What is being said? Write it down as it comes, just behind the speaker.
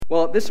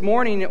Well, this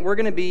morning we're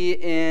going to be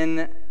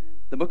in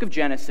the book of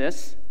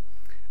Genesis,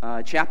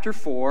 chapter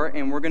 4,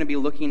 and we're going to be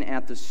looking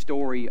at the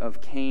story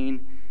of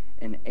Cain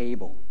and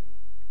Abel.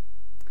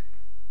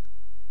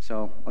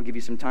 So I'll give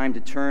you some time to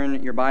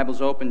turn your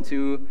Bibles open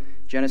to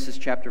Genesis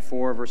chapter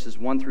 4, verses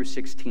 1 through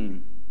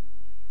 16.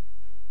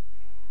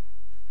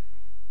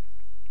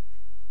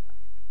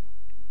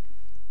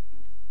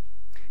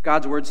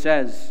 God's word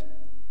says,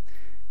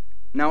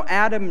 "Now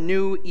Adam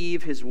knew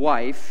Eve his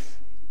wife,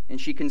 and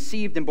she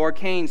conceived and bore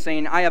Cain,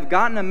 saying, I have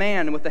gotten a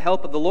man with the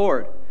help of the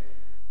Lord.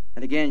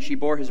 And again she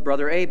bore his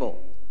brother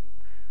Abel.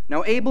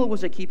 Now Abel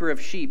was a keeper of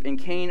sheep, and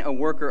Cain a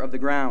worker of the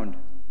ground.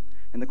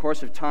 In the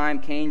course of time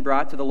Cain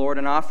brought to the Lord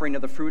an offering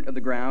of the fruit of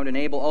the ground, and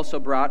Abel also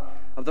brought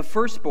of the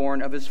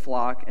firstborn of his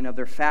flock and of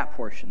their fat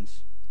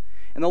portions.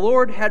 And the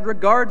Lord had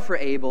regard for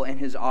Abel and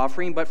his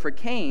offering, but for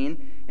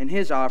Cain and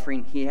his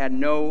offering he had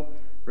no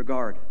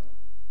regard.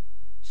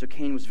 So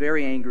Cain was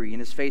very angry,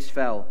 and his face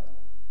fell.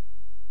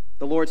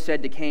 The Lord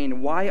said to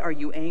Cain, Why are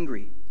you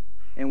angry?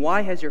 And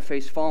why has your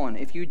face fallen?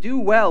 If you do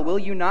well, will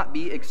you not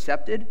be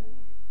accepted?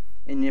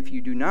 And if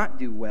you do not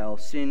do well,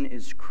 sin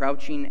is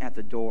crouching at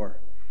the door.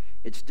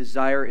 Its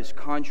desire is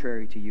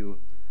contrary to you,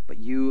 but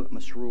you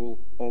must rule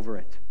over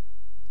it.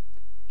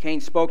 Cain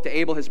spoke to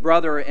Abel his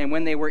brother, and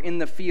when they were in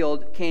the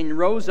field, Cain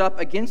rose up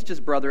against his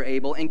brother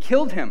Abel and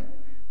killed him.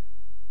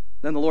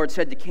 Then the Lord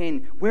said to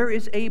Cain, Where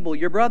is Abel,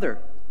 your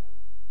brother?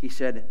 He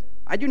said,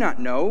 I do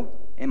not know.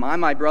 Am I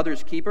my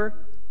brother's keeper?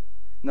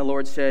 And the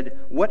Lord said,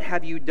 What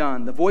have you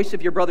done? The voice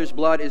of your brother's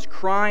blood is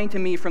crying to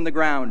me from the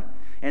ground.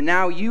 And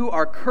now you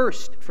are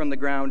cursed from the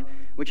ground,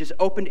 which has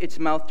opened its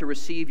mouth to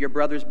receive your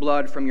brother's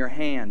blood from your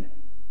hand.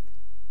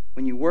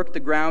 When you work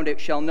the ground, it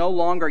shall no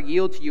longer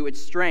yield to you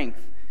its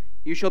strength.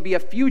 You shall be a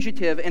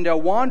fugitive and a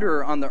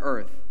wanderer on the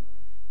earth.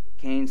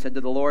 Cain said to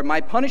the Lord,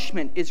 My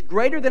punishment is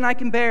greater than I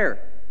can bear.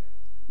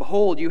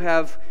 Behold, you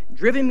have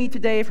driven me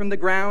today from the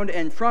ground,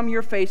 and from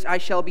your face I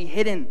shall be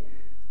hidden.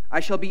 I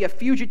shall be a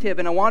fugitive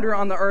and a wanderer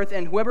on the earth,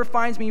 and whoever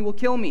finds me will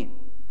kill me.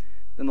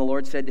 Then the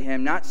Lord said to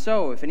him, Not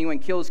so. If anyone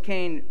kills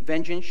Cain,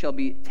 vengeance shall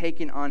be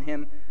taken on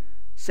him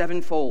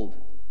sevenfold.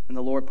 And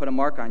the Lord put a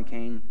mark on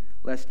Cain,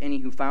 lest any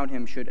who found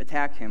him should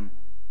attack him.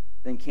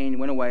 Then Cain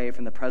went away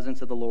from the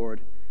presence of the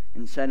Lord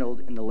and settled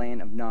in the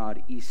land of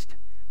Nod, east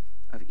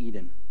of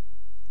Eden.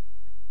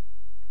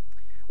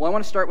 Well, I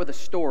want to start with a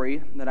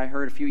story that I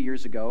heard a few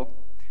years ago.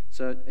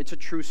 It's a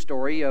true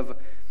story of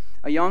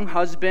a young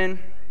husband.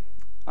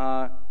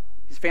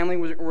 His family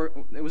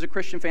was a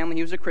Christian family.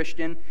 He was a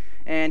Christian,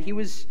 and he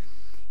was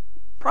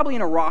probably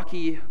in a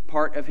rocky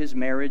part of his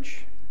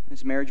marriage.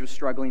 His marriage was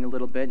struggling a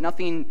little bit.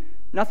 Nothing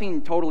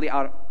totally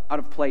out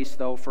of place,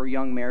 though, for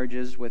young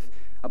marriages with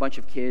a bunch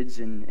of kids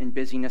and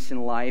busyness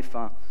in life.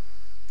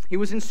 He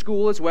was in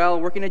school as well,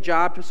 working a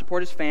job to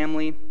support his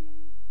family,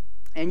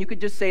 and you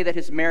could just say that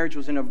his marriage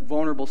was in a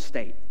vulnerable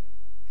state.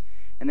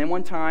 And then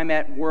one time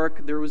at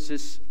work, there was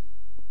this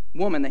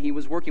woman that he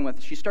was working with.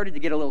 She started to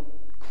get a little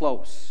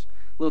close,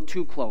 a little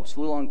too close, a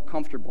little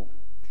uncomfortable,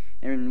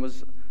 and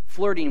was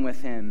flirting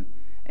with him.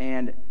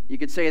 And you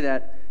could say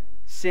that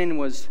sin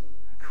was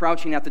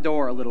crouching at the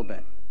door a little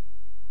bit.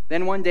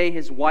 Then one day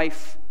his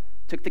wife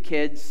took the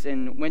kids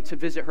and went to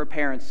visit her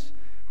parents,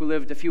 who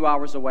lived a few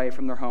hours away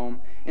from their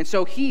home. And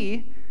so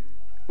he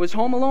was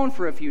home alone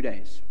for a few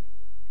days.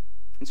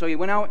 And so he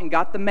went out and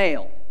got the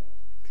mail.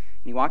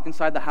 And he walked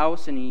inside the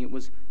house, and he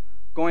was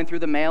going through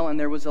the mail, and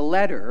there was a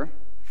letter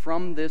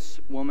from this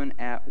woman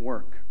at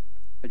work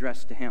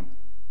addressed to him.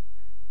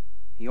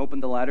 He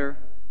opened the letter,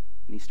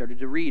 and he started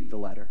to read the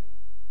letter.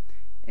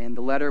 And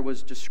the letter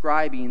was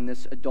describing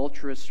this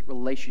adulterous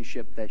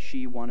relationship that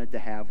she wanted to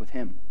have with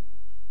him.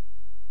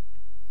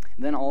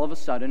 And then all of a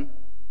sudden,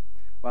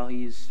 while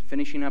he's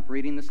finishing up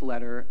reading this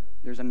letter,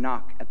 there's a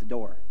knock at the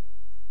door.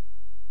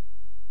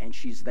 And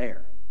she's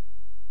there.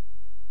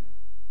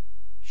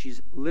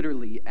 She's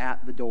literally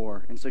at the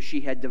door. And so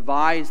she had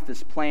devised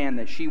this plan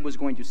that she was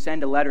going to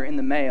send a letter in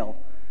the mail.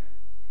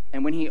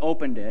 And when he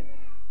opened it,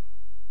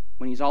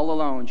 when he's all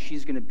alone,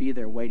 she's going to be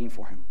there waiting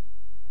for him.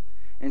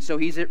 And so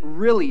he's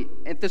really,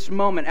 at this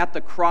moment, at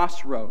the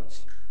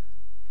crossroads.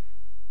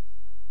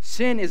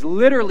 Sin is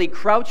literally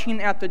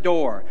crouching at the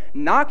door,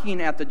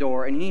 knocking at the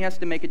door, and he has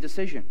to make a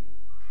decision.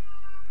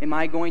 Am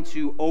I going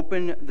to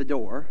open the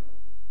door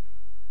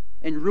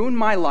and ruin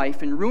my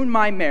life and ruin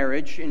my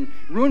marriage and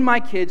ruin my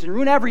kids and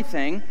ruin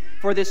everything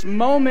for this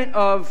moment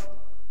of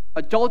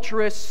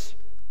adulterous,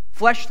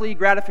 fleshly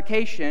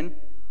gratification,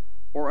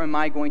 or am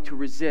I going to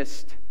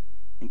resist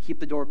and keep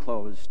the door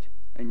closed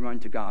and run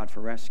to God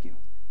for rescue?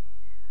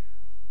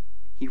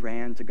 He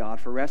ran to God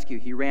for rescue.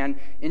 He ran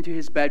into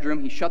his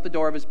bedroom. He shut the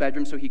door of his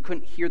bedroom so he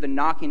couldn't hear the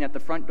knocking at the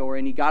front door,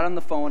 and he got on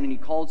the phone and he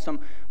called some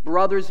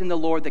brothers in the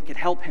Lord that could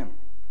help him.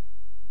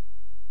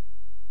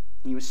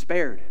 And he was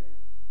spared.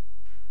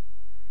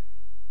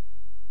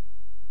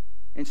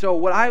 And so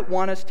what I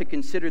want us to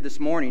consider this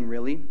morning,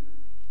 really,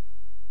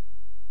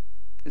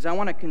 is I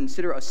want to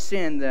consider a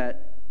sin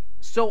that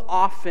so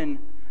often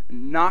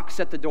knocks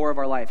at the door of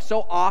our life,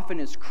 so often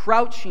is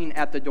crouching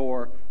at the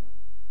door,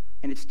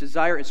 and its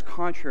desire is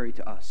contrary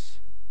to us.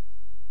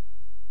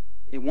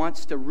 It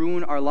wants to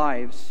ruin our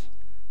lives,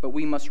 but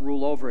we must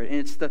rule over it. And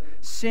it's the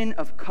sin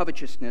of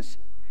covetousness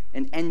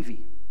and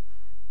envy.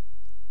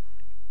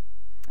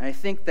 And I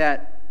think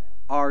that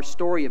our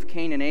story of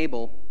Cain and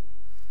Abel,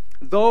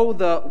 though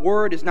the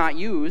word is not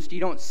used, you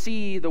don't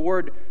see the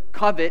word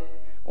covet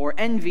or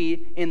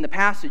envy in the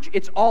passage.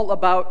 It's all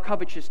about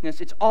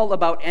covetousness. It's all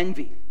about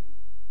envy.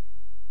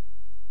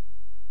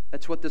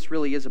 That's what this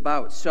really is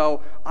about.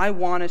 So I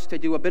want us to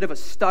do a bit of a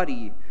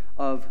study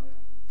of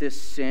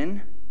this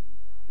sin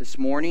this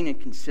morning and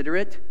consider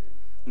it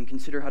and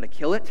consider how to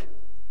kill it.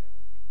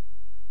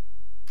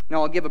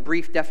 Now I'll give a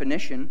brief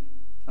definition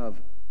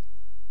of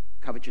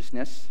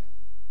covetousness.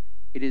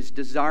 It is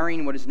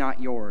desiring what is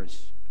not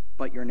yours,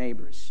 but your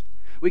neighbor's.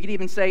 We could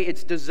even say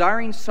it's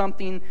desiring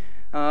something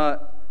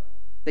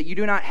that you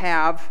do not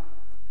have,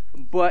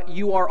 but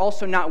you are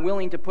also not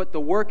willing to put the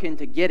work in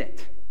to get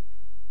it.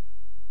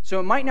 So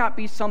it might not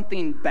be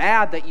something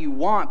bad that you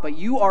want, but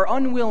you are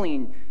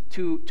unwilling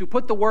to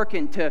put the work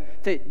in to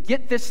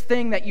get this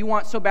thing that you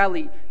want so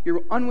badly.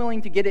 You're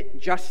unwilling to get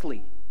it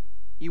justly.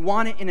 You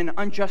want it in an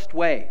unjust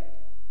way.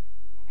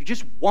 You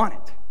just want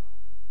it.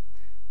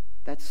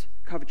 That's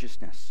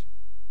covetousness.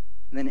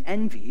 And then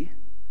envy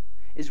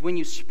is when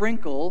you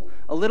sprinkle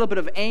a little bit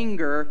of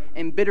anger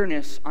and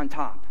bitterness on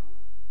top.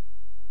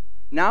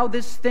 Now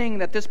this thing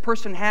that this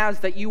person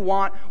has that you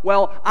want,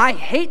 well, I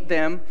hate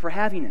them for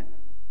having it.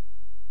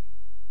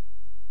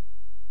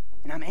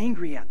 And I'm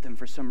angry at them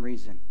for some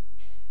reason.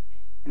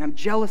 And I'm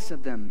jealous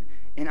of them.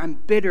 And I'm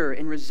bitter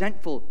and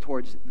resentful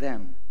towards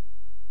them.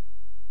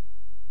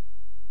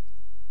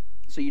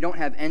 So you don't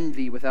have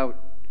envy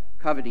without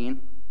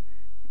coveting.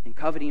 And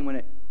coveting, when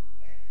it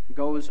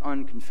goes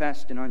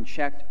unconfessed and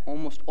unchecked,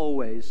 almost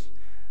always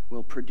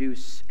will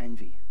produce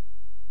envy.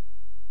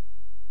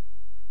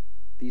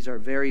 These are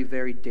very,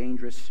 very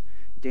dangerous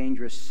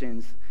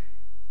sins.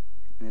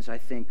 And as I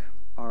think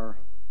are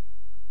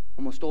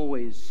almost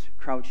always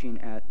crouching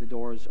at the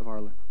doors of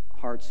our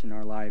hearts and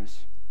our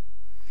lives.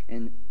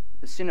 And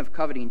the sin of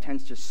coveting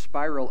tends to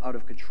spiral out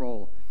of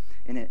control.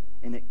 And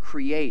it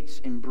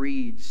creates and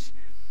breeds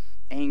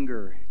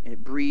anger.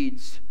 It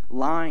breeds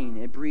lying.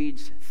 It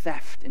breeds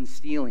theft and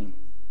stealing.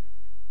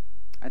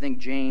 I think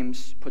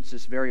James puts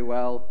this very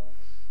well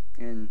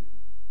in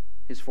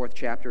his 4th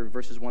chapter,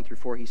 verses 1 through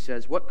 4. He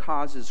says, "What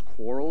causes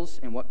quarrels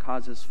and what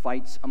causes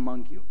fights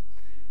among you?"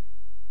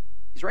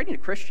 He's writing to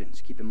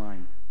Christians, keep in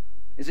mind.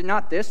 "Is it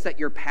not this, that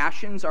your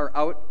passions are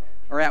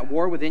at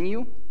war within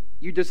you?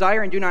 You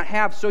desire and do not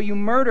have, so you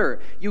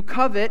murder. You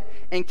covet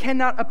and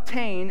cannot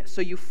obtain,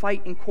 so you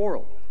fight and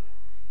quarrel.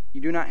 You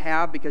do not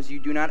have because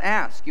you do not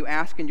ask. You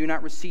ask and do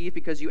not receive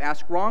because you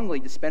ask wrongly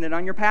to spend it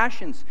on your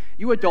passions.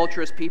 You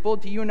adulterous people,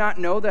 do you not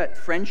know that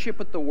friendship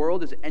with the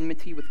world is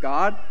enmity with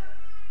God?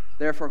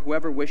 Therefore,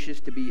 whoever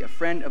wishes to be a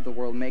friend of the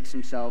world makes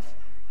himself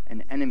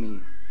an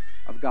enemy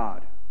of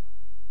God."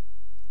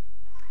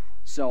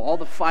 So all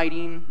the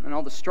fighting and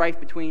all the strife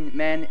between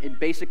men, it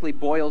basically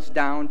boils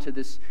down to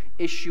this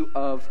issue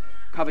of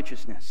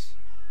covetousness.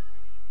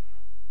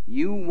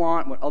 You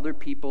want what other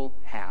people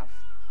have.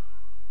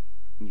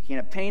 And you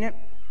can't obtain it,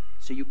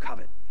 so you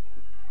covet.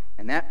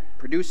 And that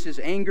produces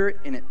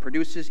anger, and it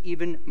produces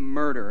even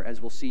murder,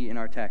 as we'll see in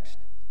our text.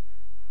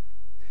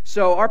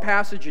 So our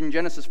passage in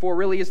Genesis 4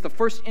 really is the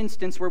first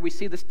instance where we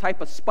see this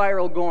type of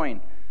spiral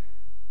going.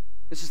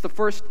 This is the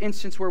first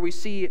instance where we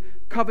see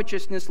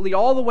covetousness lead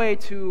all the way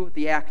to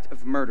the act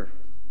of murder.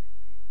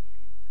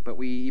 But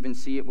we even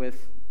see it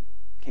with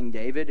King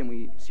David, and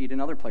we see it in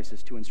other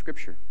places too in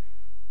Scripture.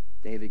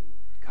 David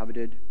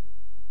coveted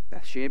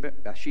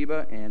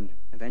Bathsheba, and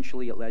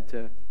eventually it led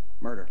to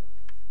murder.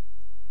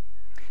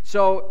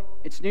 So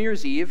it's New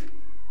Year's Eve,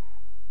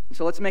 and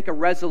so let's make a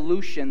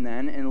resolution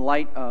then in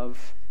light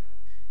of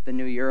the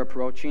new year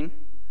approaching,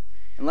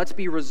 and let's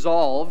be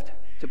resolved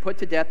to put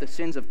to death the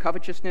sins of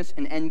covetousness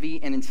and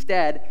envy, and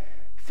instead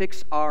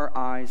fix our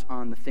eyes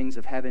on the things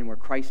of heaven where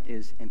Christ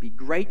is, and be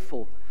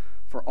grateful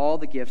for all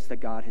the gifts that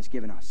God has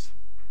given us.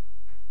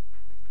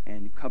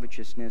 And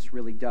covetousness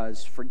really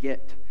does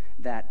forget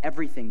that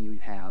everything you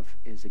have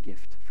is a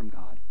gift from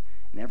God,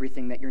 and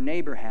everything that your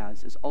neighbor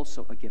has is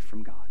also a gift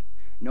from God.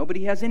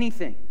 Nobody has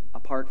anything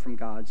apart from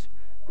God's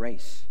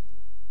grace.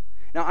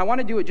 Now, I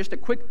want to do just a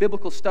quick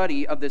biblical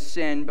study of this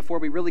sin before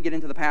we really get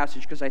into the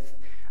passage, because I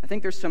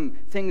think there's some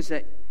things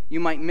that you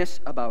might miss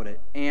about it.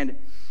 And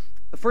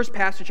the first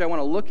passage I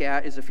want to look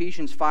at is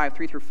Ephesians 5,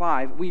 3 through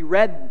 5. We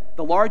read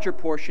the larger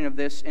portion of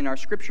this in our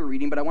scripture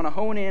reading, but I want to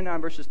hone in on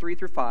verses 3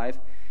 through 5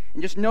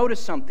 and just notice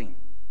something.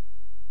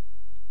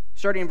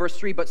 Starting in verse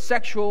 3, "But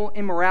sexual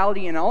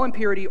immorality and all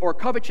impurity or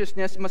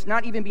covetousness must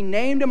not even be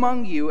named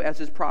among you, as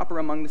is proper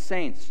among the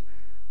saints.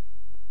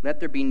 Let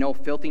there be no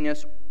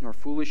filthiness, nor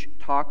foolish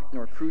talk,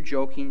 nor crude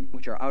joking,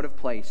 which are out of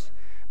place,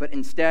 but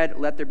instead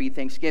let there be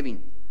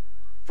thanksgiving.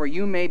 For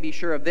you may be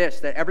sure of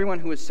this, that everyone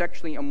who is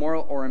sexually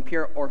immoral or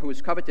impure or who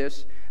is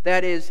covetous,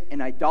 that is,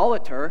 an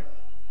idolater,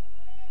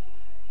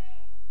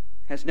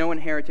 has no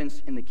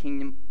inheritance in the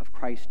kingdom of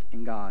Christ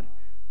and God."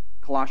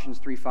 Colossians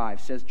 3:5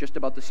 says just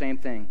about the same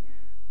thing.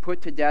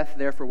 Put to death,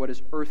 therefore, what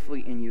is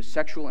earthly in you: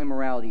 sexual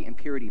immorality,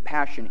 impurity,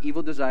 passion,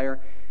 evil desire,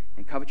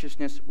 and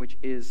covetousness, which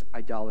is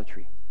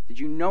idolatry. Did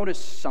you notice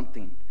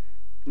something?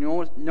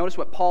 Notice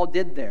what Paul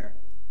did there.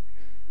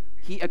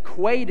 He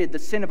equated the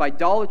sin of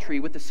idolatry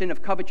with the sin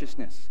of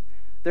covetousness.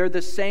 They're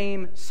the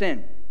same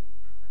sin.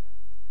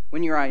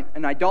 When you're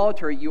an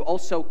idolater, you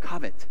also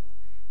covet.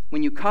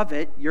 When you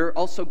covet, you're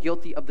also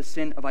guilty of the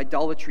sin of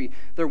idolatry.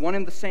 They're one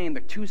and the same.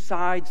 They're two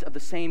sides of the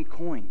same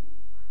coin.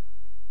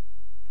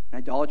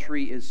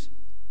 Idolatry is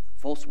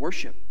false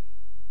worship.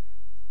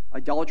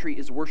 Idolatry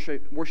is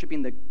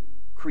worshiping the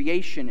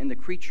creation and the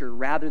creature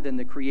rather than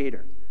the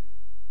Creator.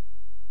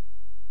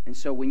 And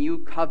so when you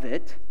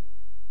covet,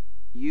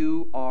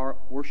 you are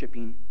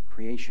worshiping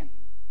creation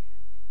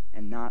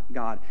and not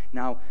God.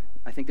 Now,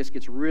 I think this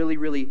gets really,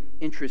 really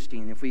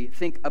interesting. If we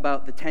think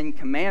about the Ten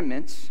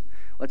Commandments,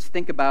 let's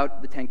think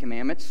about the Ten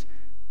Commandments.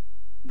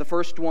 The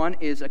first one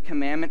is a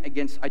commandment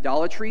against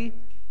idolatry.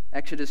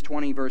 Exodus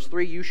 20, verse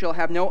 3, you shall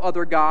have no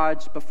other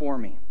gods before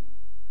me.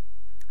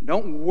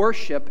 Don't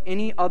worship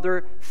any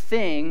other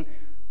thing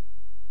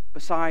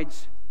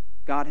besides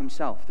God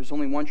himself. There's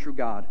only one true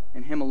God,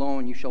 and him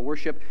alone you shall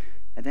worship.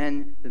 And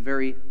then the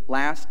very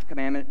last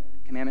commandment,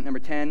 commandment number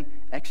 10,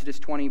 Exodus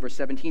 20, verse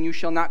 17, you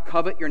shall not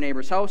covet your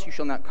neighbor's house, you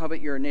shall not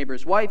covet your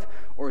neighbor's wife,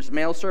 or his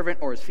male servant,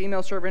 or his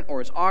female servant, or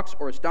his ox,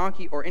 or his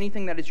donkey, or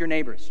anything that is your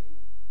neighbor's.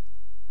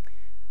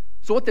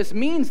 So what this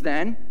means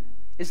then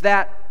is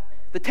that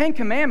the Ten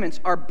Commandments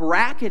are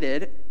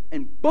bracketed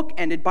and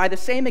bookended by the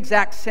same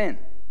exact sin.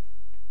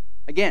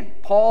 Again,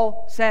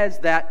 Paul says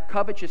that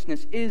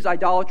covetousness is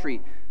idolatry.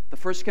 The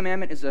first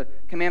commandment is a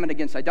commandment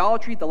against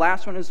idolatry. The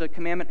last one is a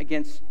commandment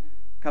against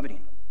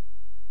coveting.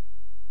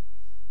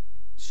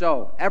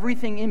 So,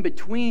 everything in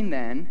between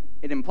then,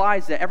 it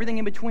implies that everything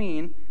in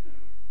between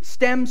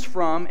stems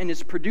from and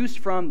is produced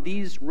from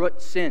these root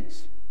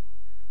sins: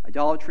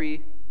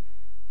 idolatry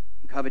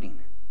and coveting.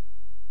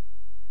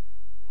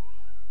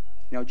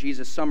 You know,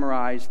 Jesus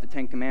summarized the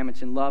Ten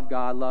Commandments in love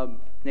God, love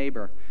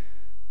neighbor.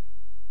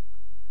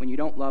 When you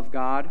don't love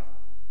God,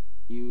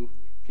 you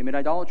commit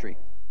idolatry.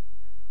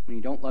 When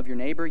you don't love your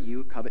neighbor,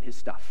 you covet his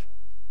stuff.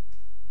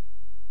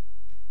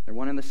 They're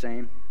one and the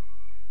same.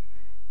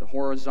 The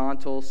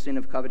horizontal sin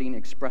of coveting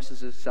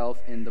expresses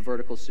itself in the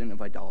vertical sin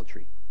of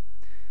idolatry.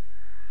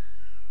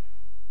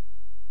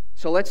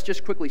 So let's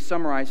just quickly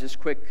summarize this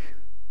quick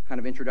kind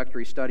of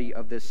introductory study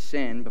of this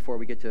sin before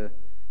we get to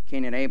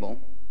Cain and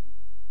Abel.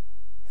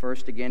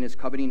 First, again, is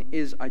coveting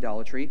is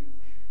idolatry.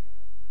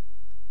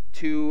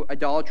 2,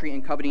 idolatry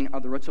and coveting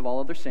are the roots of all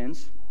other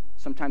sins.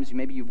 Sometimes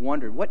maybe you've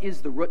wondered, what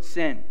is the root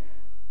sin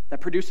that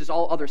produces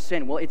all other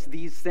sin? Well, it's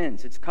these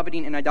sins. It's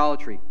coveting and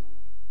idolatry.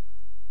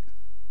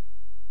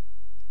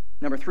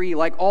 Number 3,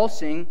 like all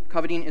sin,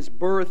 coveting is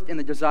birthed in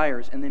the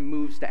desires and then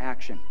moves to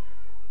action.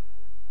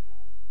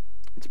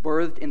 It's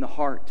birthed in the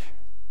heart,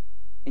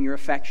 in your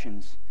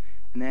affections,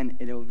 and then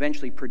it will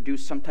eventually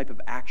produce some type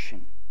of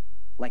action,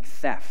 like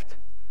theft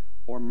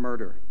or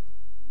murder.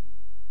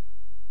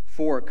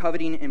 4,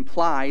 coveting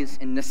implies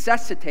and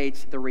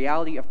necessitates the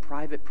reality of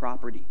private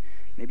property.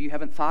 Maybe you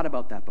haven't thought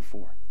about that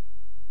before.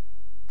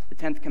 The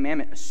 10th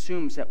commandment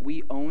assumes that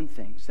we own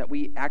things, that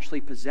we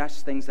actually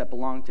possess things that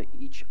belong to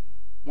each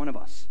one of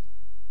us,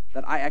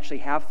 that I actually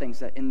have things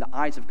that in the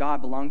eyes of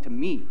God belong to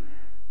me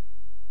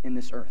in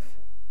this earth.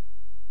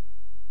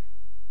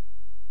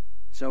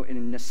 So it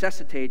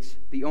necessitates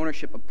the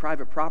ownership of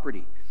private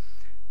property.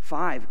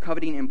 5,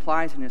 coveting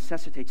implies and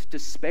necessitates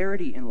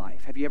disparity in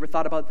life. Have you ever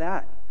thought about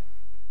that?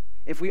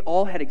 If we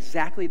all had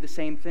exactly the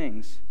same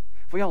things,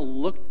 if we all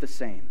looked the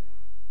same,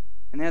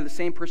 and had the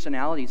same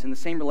personalities and the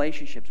same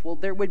relationships, well,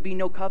 there would be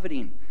no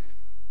coveting.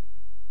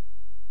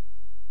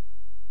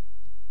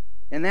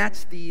 And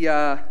that's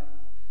the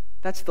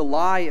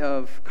lie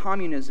of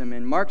communism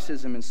and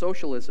Marxism and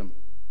socialism.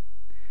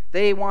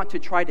 They want to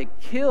try to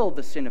kill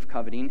the sin of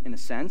coveting, in a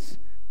sense,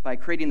 by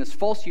creating this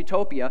false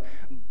utopia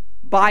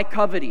by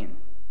coveting.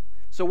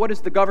 So what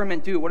does the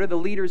government do? What do the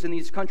leaders in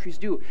these countries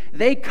do?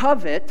 They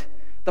covet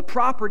the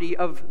property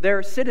of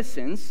their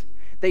citizens.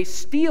 They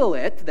steal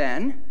it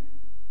then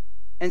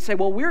and say,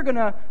 well,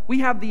 we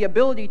have the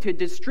ability to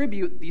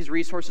distribute these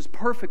resources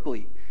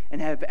perfectly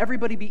and have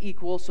everybody be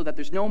equal so that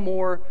there's no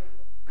more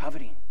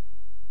coveting.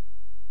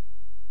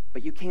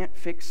 But you can't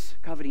fix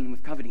coveting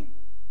with coveting.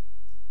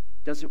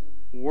 It doesn't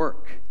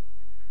work.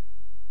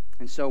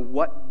 And so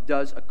what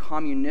does a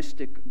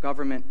communistic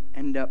government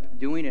end up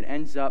doing? It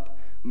ends up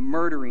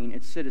murdering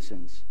its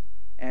citizens,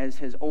 as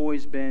has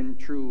always been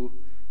true,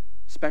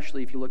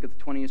 especially if you look at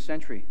the 20th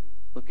century.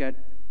 Look at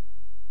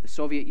the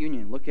Soviet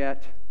Union. Look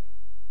at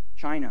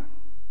China.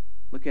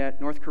 Look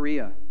at North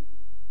Korea.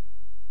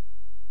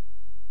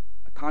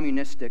 A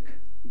communistic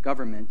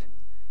government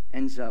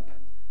ends up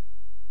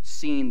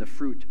seeing the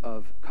fruit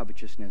of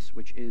covetousness,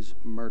 which is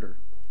murder.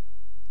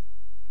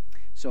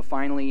 So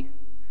finally,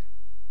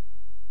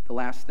 the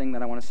last thing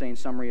that I want to say in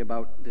summary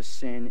about this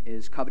sin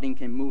is coveting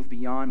can move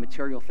beyond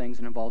material things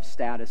and involve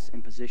status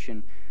and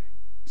position,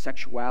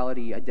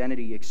 sexuality,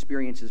 identity,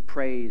 experiences,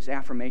 praise,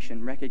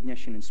 affirmation,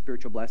 recognition, and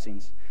spiritual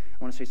blessings.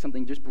 I want to say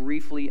something just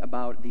briefly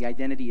about the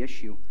identity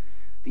issue.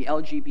 The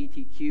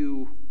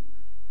LGBTQ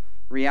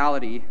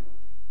reality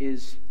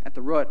is at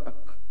the root a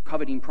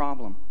coveting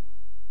problem.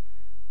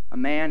 A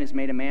man is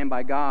made a man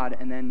by God,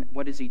 and then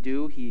what does he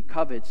do? He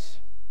covets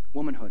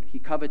womanhood. He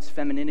covets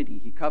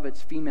femininity. He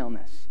covets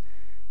femaleness.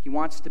 He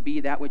wants to be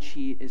that which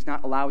he is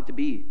not allowed to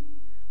be,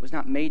 was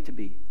not made to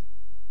be.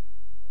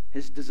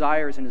 His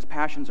desires and his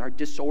passions are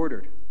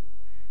disordered.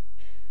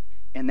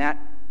 And that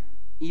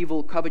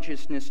evil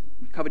covetousness,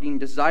 coveting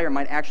desire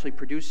might actually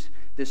produce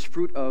this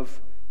fruit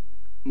of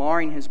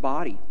marring his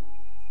body.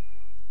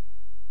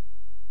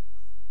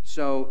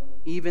 So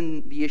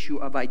even the issue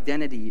of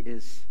identity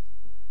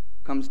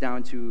comes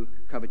down to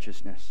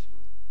covetousness.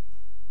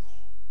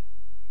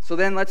 So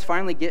then let's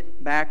finally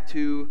get back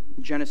to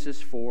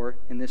Genesis 4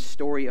 in this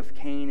story of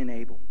Cain and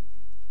Abel.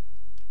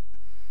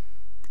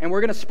 And we're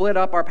going to split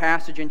up our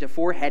passage into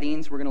 4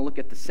 headings. We're going to look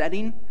at the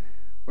setting,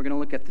 we're going to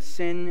look at the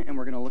sin, and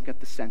we're going to look at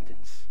the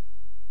sentence.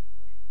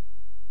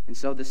 And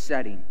so the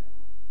setting.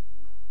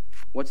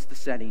 What's the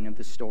setting of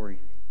this story?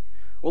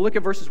 We'll look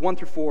at verses 1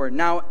 through 4.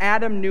 Now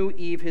Adam knew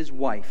Eve his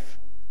wife,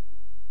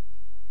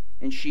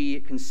 and she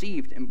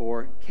conceived and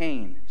bore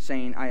Cain,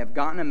 saying, I have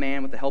gotten a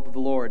man with the help of the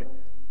Lord.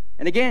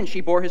 And again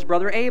she bore his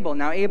brother Abel.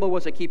 Now Abel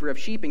was a keeper of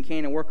sheep, and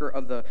Cain a worker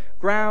of the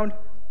ground.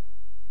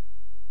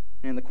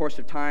 And in the course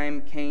of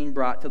time, Cain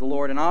brought to the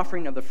Lord an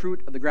offering of the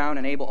fruit of the ground,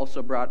 and Abel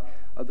also brought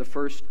of the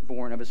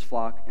firstborn of his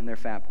flock and their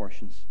fat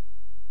portions.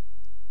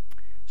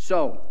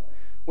 So,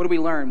 what do we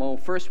learn? Well,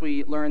 first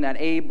we learn that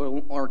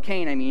Abel, or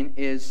Cain,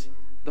 is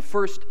the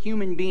first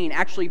human being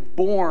actually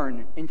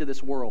born into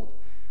this world.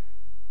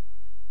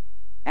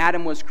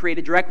 Adam was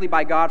created directly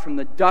by God from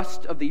the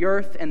dust of the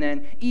earth, and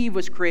then Eve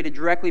was created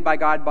directly by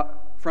God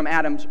from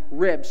Adam's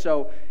rib.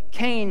 So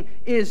Cain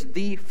is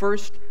the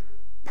first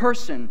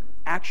person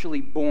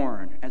actually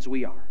born as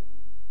we are,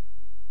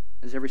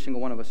 as every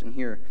single one of us in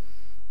here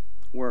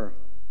were.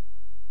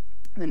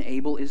 And then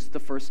Abel is the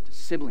first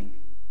sibling.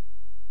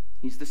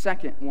 He's the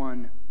second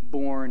one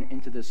born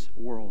into this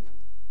world.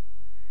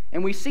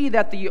 And we see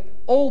that the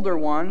older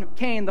one,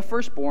 Cain, the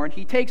firstborn,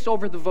 he takes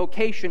over the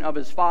vocation of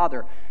his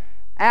father.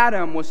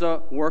 Adam was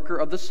a worker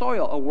of the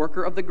soil, a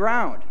worker of the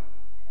ground.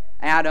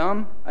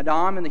 Adam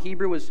in the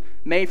Hebrew, was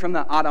made from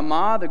the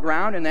Adamah, the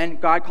ground, and then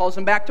God calls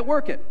him back to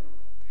work it.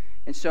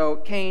 And so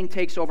Cain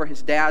takes over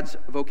his dad's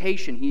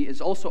vocation. He is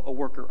also a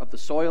worker of the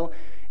soil.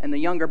 And the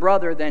younger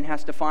brother then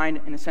has to find,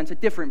 in a sense, a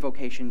different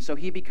vocation. So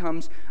he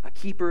becomes a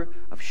keeper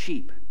of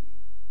sheep.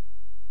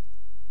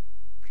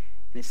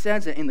 And it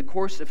says that in the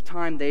course of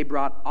time, they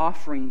brought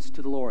offerings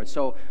to the Lord.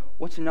 So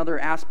what's another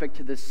aspect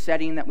to this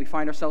setting that we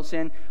find ourselves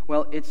in?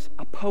 Well, it's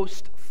a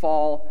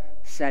post-fall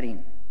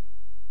setting.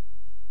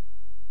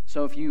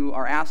 So if you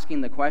are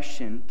asking the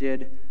question,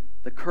 did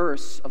the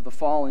curse of the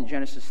fall in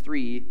Genesis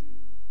 3,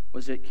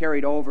 was it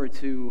carried over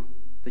to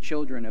the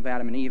children of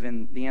Adam and Eve?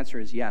 And the answer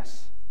is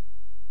yes.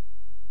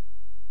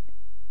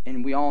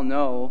 And we all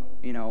know,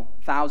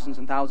 thousands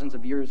and thousands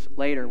of years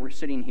later, we're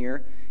sitting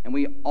here, and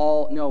we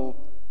all know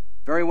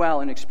very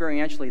well and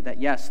experientially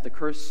that, yes, the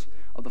curse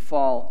of the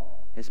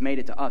fall has made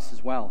it to us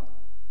as well.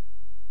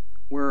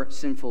 We're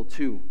sinful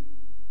too.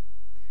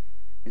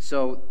 And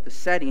so the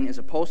setting is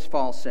a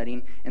post-fall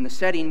setting, and the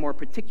setting more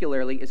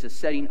particularly is a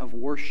setting of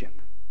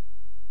worship,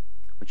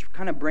 which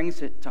kind of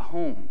brings it to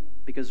home,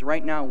 because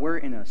right now we're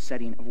in a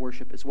setting of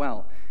worship as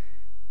well.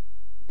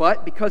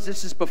 But because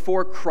this is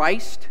before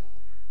Christ,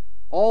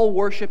 all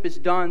worship is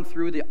done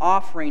through the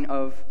offering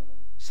of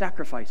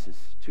sacrifices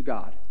to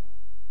God.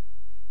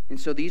 And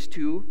so these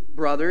two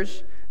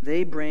brothers,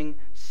 they bring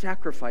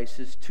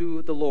sacrifices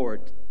to the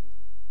Lord.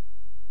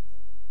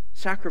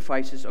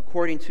 Sacrifices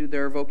according to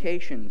their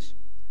vocations.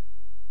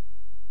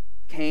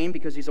 Cain,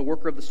 because he's a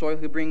worker of the soil,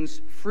 who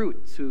brings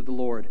fruit to the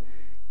Lord.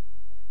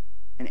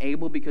 And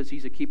Abel, because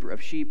he's a keeper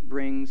of sheep,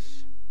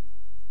 brings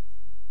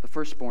the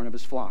firstborn of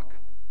his flock.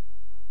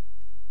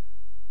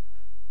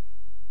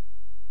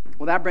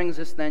 Well, that brings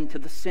us then to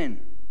the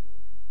sin.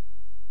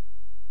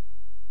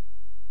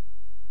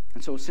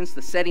 And so since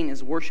the setting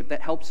is worship,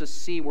 that helps us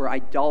see where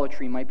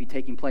idolatry might be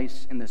taking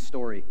place in this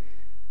story.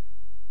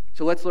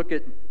 So let's look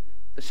at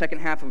the second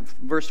half of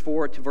verse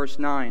 4 to verse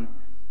 9. It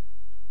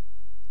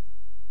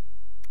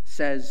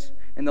says,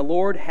 and the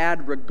Lord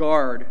had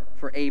regard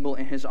for Abel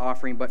and his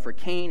offering, but for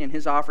Cain and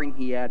his offering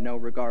he had no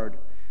regard.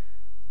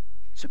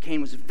 So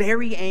Cain was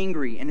very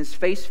angry, and his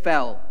face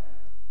fell.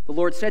 The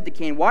Lord said to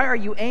Cain, why are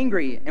you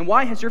angry, and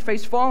why has your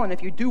face fallen?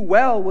 If you do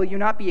well, will you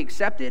not be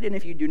accepted? And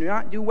if you do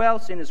not do well,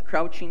 sin is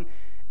crouching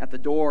at the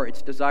door.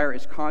 Its desire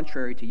is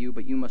contrary to you,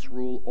 but you must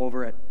rule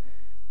over it.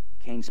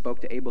 Cain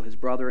spoke to Abel his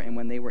brother, and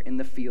when they were in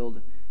the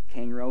field,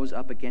 Cain rose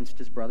up against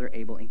his brother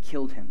Abel and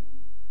killed him.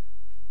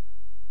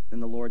 Then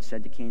the Lord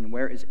said to Cain,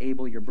 where is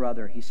Abel your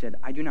brother? He said,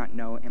 I do not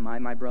know. Am I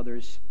my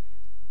brother's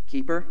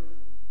keeper?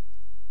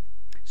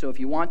 So if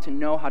you want to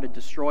know how to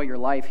destroy your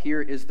life,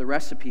 here is the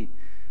recipe.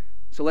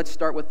 So let's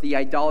start with the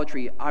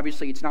idolatry.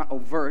 Obviously, it's not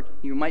overt.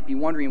 You might be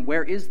wondering,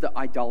 where is the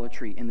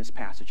idolatry in this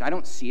passage? I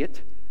don't see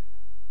it.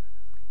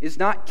 Is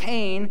not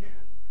Cain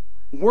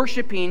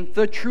worshiping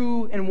the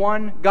true and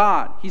one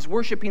God. He's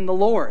worshiping the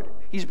Lord.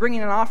 He's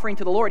bringing an offering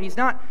to the Lord. He's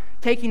not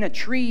taking a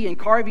tree and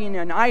carving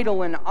an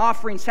idol and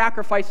offering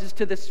sacrifices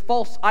to this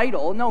false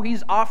idol. No,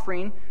 he's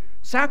offering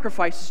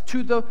sacrifices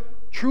to the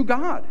true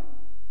God.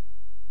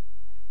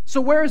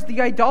 So where is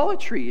the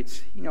idolatry?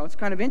 It's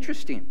kind of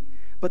interesting.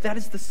 But that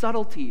is the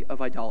subtlety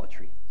of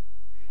idolatry.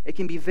 It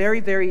can be very,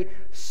 very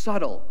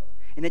subtle.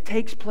 And it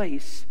takes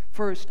place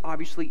first,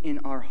 obviously, in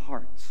our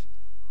hearts.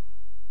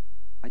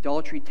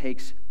 Idolatry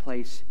takes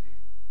place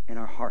in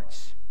our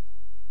hearts.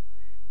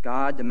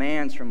 God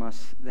demands from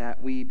us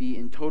that we be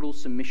in total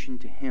submission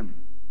to Him.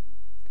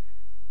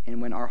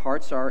 And when our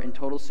hearts are in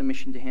total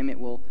submission to Him, it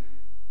will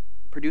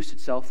produce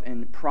itself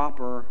in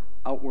proper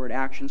outward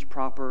actions,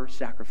 proper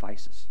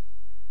sacrifices.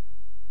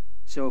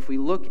 So if we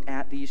look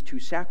at these two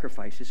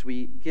sacrifices,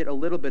 we get a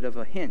little bit of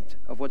a hint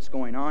of what's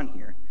going on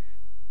here.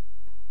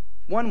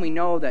 One, we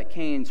know that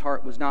Cain's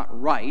heart was not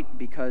right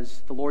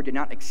because the Lord did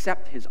not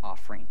accept his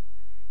offering.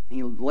 And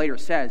he later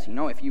says,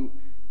 if you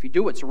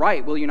do what's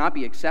right, will you not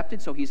be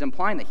accepted? So he's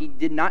implying that he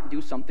did not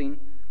do something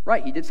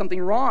right. He did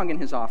something wrong in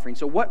his offering.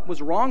 So what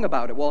was wrong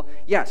about it? Well,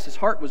 yes, his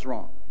heart was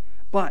wrong.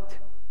 But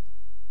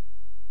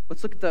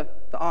let's look at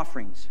the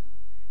offerings.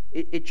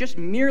 It just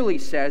merely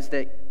says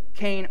that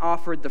Cain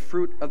offered the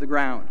fruit of the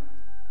ground.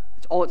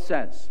 That's all it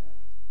says.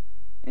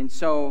 And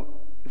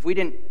so if we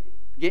didn't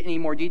get any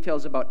more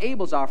details about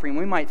Abel's offering,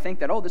 we might think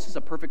that, this is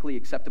a perfectly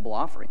acceptable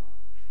offering.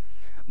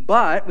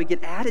 But we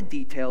get added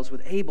details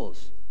with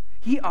Abel's.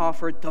 He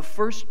offered the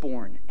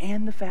firstborn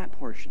and the fat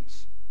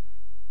portions.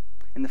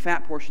 And the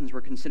fat portions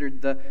were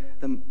considered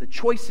the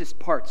choicest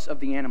parts of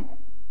the animal.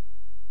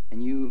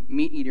 And you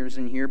meat eaters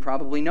in here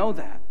probably know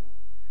that.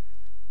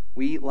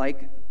 We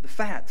like the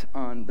fat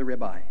on the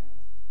ribeye.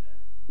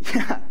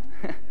 Yeah.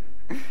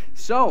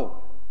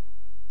 So,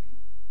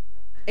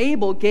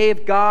 Abel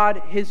gave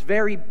God his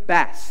very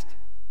best.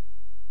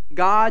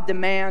 God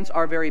demands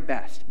our very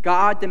best.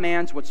 God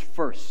demands what's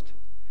first.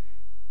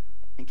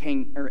 And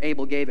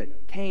Abel gave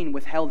it. Cain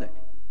withheld it.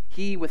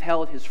 He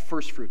withheld his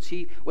first fruits.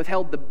 He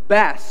withheld the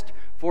best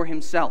for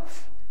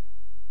himself.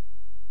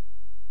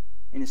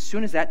 And as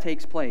soon as that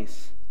takes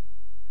place,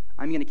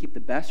 I'm going to keep the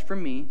best for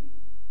me,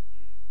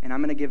 and I'm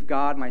going to give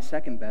God my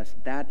second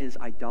best. That is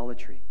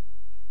idolatry.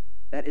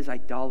 That is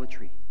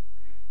idolatry.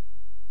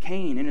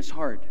 Cain, in his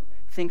heart,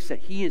 thinks that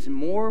he is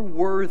more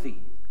worthy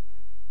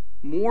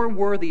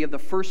of the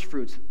first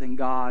fruits than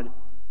God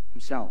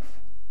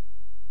himself.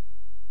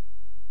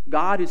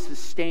 God is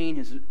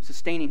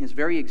sustaining his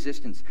very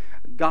existence.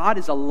 God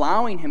is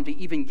allowing him to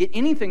even get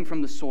anything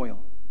from the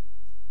soil.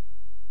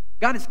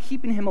 God is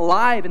keeping him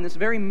alive in this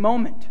very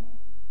moment.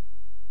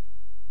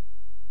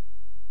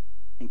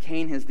 And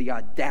Cain has the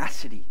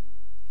audacity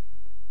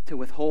to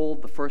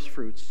withhold the first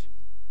fruits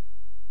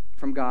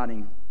from God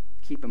and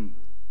keep them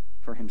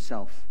for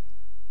himself.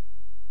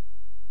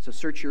 So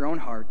search your own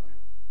heart.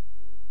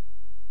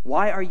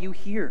 Why are you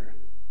here?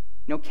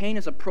 Cain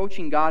is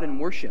approaching God in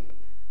worship.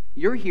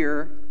 You're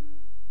here,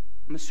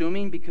 I'm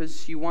assuming,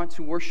 because you want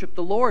to worship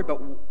the Lord,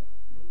 but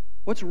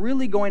what's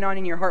really going on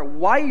in your heart?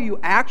 Why are you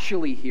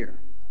actually here?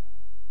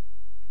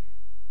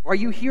 Are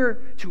you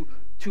here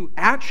to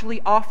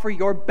actually offer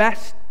your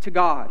best to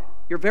God,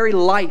 your very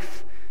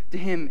life to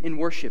Him in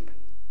worship?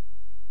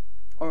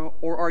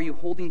 Or are you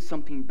holding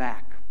something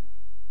back?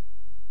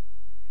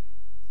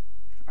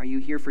 Are you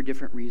here for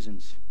different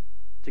reasons?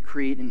 To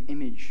create an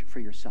image for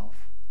yourself?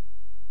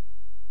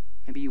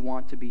 Maybe you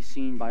want to be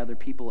seen by other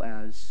people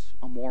as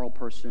a moral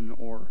person,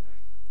 or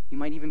you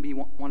might even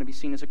want to be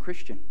seen as a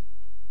Christian.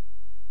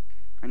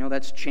 I know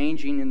that's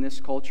changing in this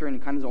culture, and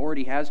it kind of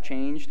already has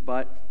changed,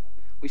 but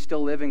we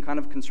still live in kind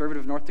of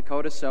conservative North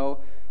Dakota,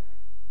 so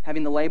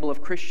having the label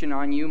of Christian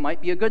on you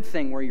might be a good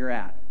thing where you're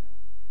at.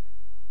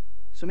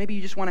 So maybe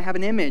you just want to have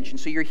an image, and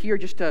so you're here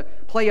just to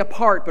play a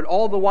part, but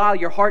all the while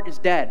your heart is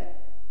dead.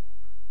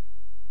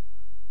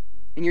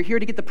 And you're here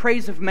to get the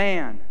praise of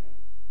man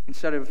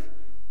instead of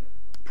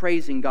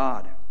praising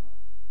God.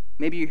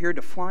 Maybe you're here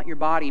to flaunt your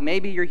body.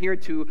 Maybe you're here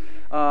to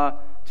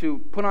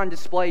put on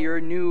display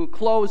your new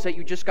clothes that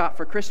you just got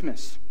for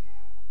Christmas.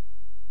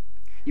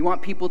 You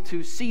want people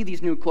to see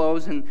these new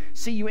clothes and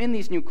see you in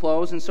these new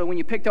clothes. And so when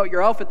you picked out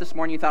your outfit this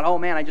morning, you thought, oh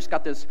man, I just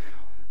got this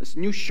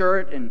new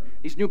shirt and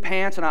these new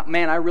pants, and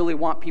I really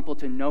want people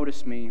to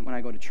notice me when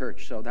I go to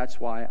church. So that's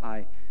why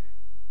I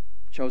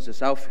chose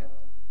this outfit.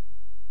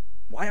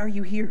 Why are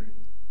you here?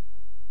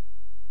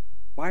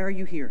 Why are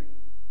you here?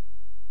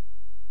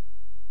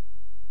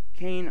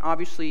 Cain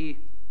obviously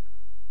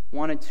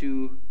wanted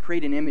to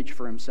create an image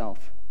for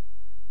himself,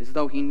 as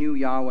though he knew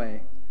Yahweh.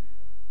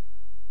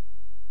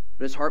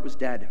 But his heart was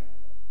dead,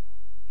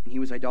 and he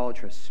was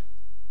idolatrous.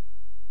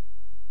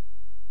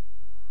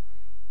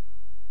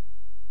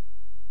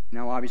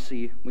 Now,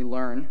 obviously, we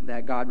learn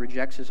that God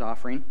rejects his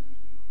offering,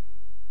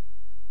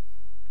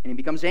 and he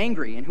becomes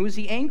angry. And who is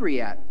he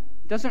angry at?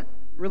 It doesn't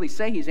really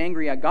say he's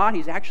angry at God.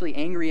 He's actually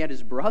angry at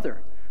his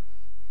brother.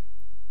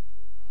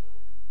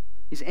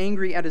 He's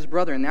angry at his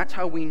brother, and that's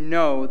how we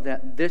know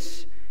that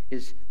this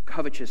is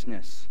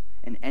covetousness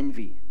and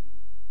envy.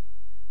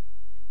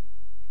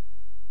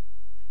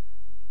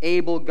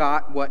 Abel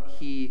got what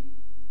he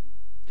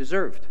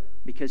deserved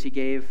because he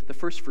gave the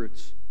first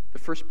fruits, the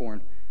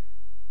firstborn.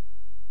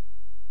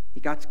 He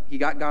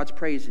got God's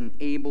praise, and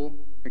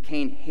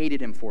Cain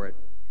hated him for it.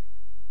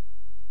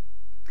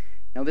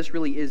 Now, this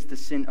really is the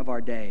sin of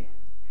our day.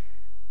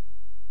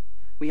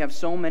 We have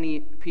so many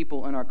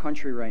people in our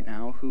country right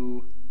now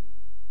who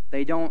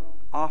they don't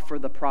offer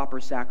the proper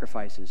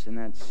sacrifices, and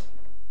that's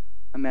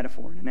a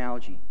metaphor, an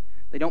analogy.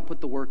 They don't put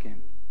the work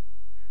in.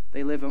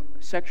 They live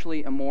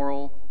sexually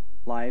immoral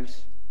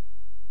lives.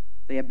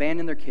 They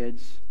abandon their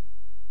kids.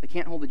 They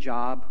can't hold a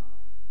job.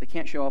 They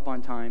can't show up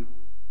on time.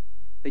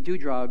 They do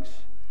drugs.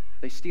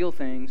 They steal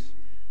things.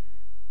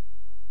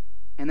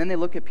 And then they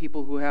look at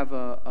people who have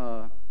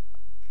a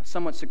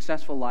somewhat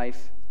successful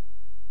life,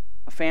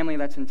 a family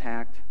that's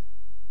intact,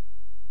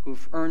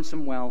 who've earned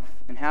some wealth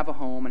and have a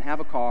home and have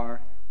a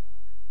car,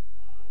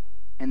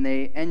 and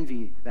they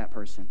envy that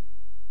person.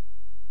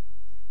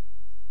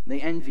 They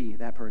envy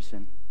that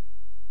person.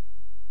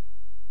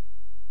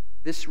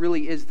 This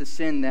really is the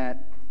sin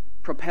that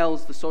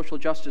propels the social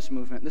justice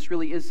movement. This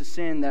really is the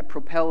sin that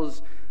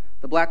propels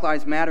the Black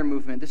Lives Matter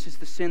movement. This is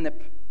the sin that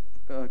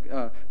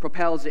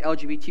propels the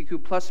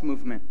LGBTQ plus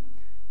movement.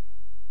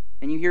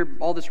 And you hear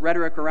all this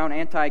rhetoric around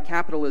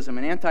anti-capitalism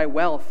and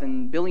anti-wealth,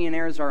 and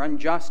billionaires are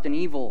unjust and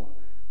evil.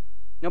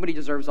 Nobody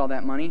deserves all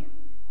that money.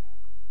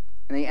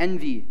 And they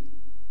envy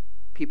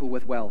people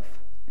with wealth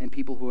and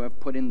people who have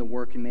put in the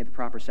work and made the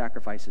proper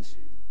sacrifices.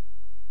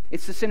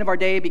 It's the sin of our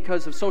day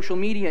because of social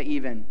media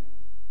even.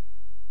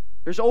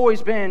 There's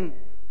always been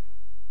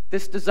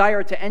this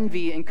desire to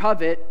envy and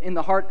covet in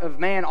the heart of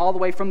man all the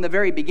way from the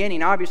very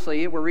beginning.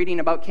 Obviously, we're reading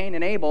about Cain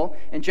and Abel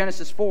in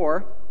Genesis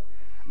 4.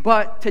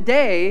 But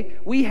today,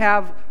 we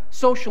have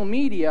social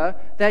media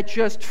that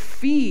just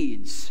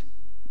feeds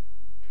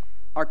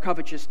our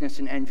covetousness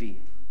and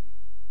envy.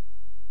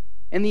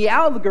 And the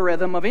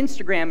algorithm of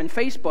Instagram and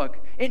Facebook,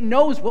 it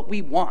knows what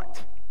we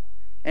want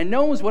and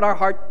knows what our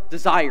heart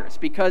desires.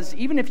 Because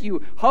even if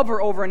you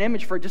hover over an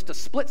image for just a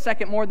split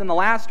second more than the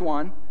last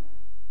one,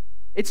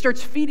 it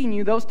starts feeding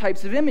you those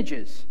types of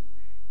images.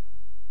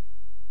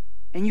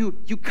 And you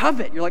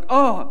covet. You're like,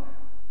 oh,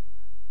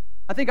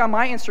 I think on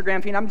my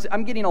Instagram feed,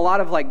 I'm getting a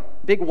lot of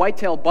like big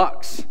whitetail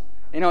bucks.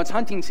 You know, it's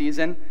hunting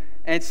season.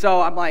 And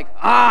so I'm like,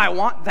 I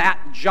want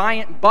that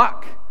giant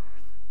buck.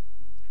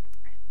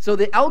 So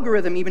the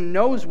algorithm even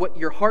knows what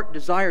your heart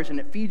desires, and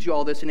it feeds you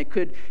all this. And it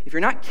could, if you're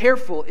not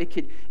careful, it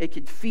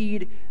could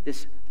feed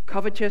this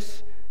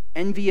covetous,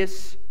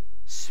 envious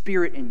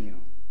spirit in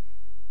you.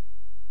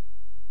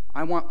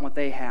 I want what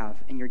they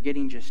have, and you're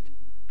getting just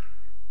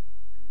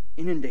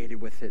inundated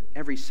with it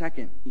every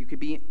second. You could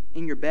be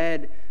in your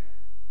bed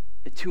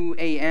at 2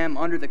 a.m.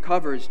 under the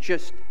covers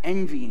just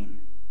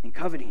envying and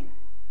coveting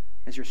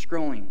as you're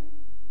scrolling.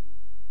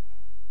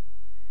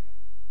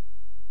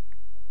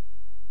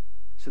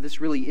 So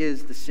this really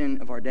is the sin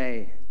of our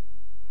day.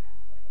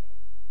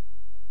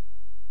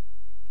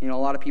 You know, a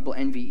lot of people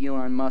envy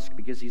Elon Musk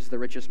because he's the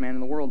richest man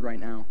in the world right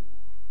now.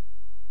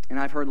 And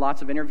I've heard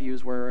lots of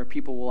interviews where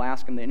people will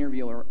ask him, the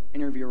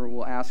interviewer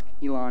will ask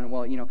Elon,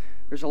 well, you know,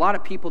 there's a lot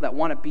of people that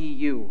want to be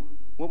you.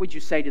 What would you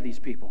say to these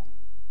people?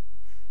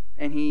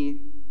 And he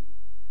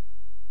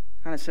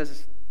kind of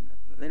says,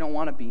 they don't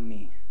want to be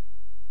me.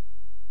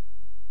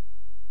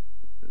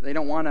 They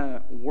don't want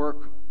to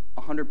work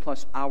 100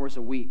 plus hours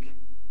a week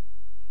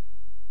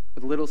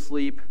with little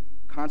sleep,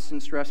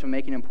 constant stress of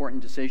making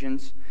important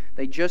decisions.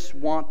 They just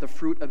want the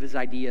fruit of his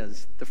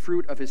ideas, the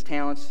fruit of his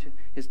talents,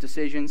 his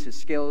decisions, his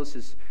skills,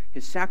 his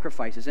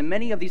sacrifices. And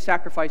many of these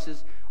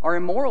sacrifices are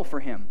immoral for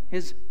him.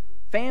 His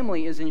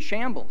family is in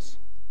shambles.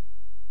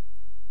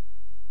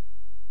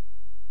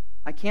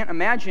 I can't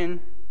imagine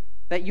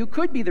that you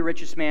could be the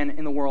richest man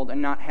in the world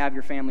and not have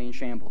your family in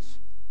shambles.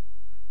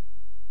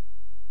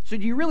 So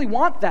do you really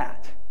want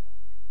that?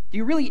 Do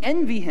you really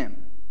envy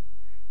him?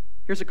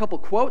 Here's a couple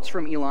quotes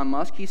from Elon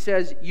Musk. He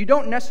says, "You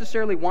don't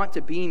necessarily want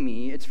to be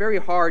me. It's very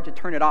hard to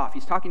turn it off."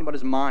 He's talking about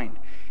his mind.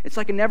 It's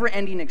like a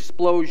never-ending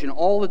explosion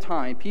all the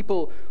time.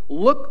 People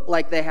look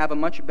like they have a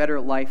much better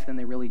life than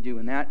they really do,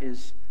 and that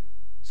is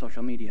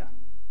social media.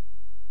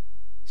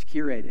 It's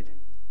curated.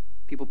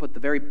 People put the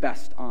very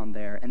best on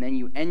there, and then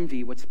you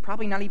envy what's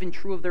probably not even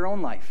true of their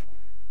own life.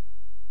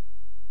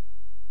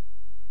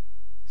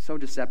 So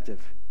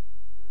deceptive.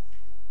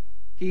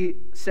 He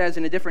says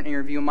in a different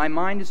interview, "My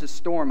mind is a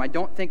storm. I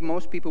don't think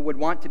most people would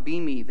want to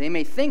be me. They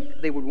may think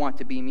they would want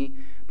to be me,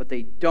 but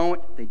they don't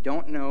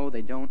know,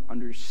 they don't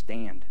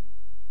understand."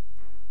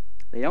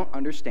 They don't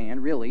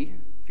understand, really,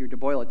 if you're to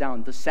boil it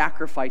down, the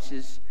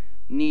sacrifices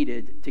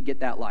needed to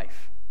get that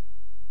life.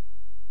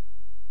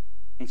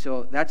 And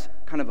so that's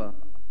kind of an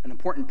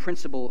important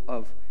principle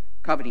of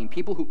coveting.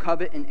 People who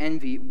covet and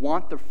envy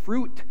want the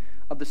fruit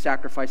of the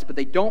sacrifice, but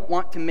they don't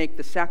want to make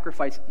the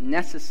sacrifice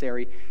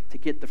necessary to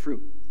get the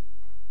fruit.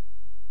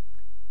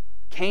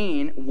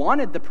 Cain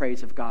wanted the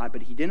praise of God,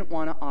 but he didn't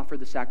want to offer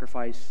the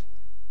sacrifice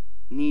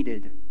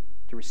needed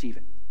to receive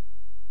it.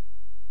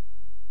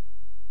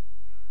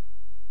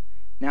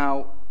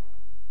 Now,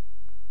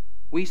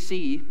 we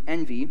see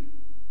envy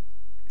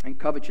and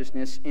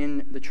covetousness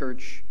in the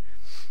church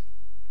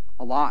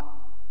a lot.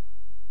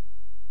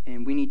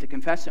 And we need to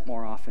confess it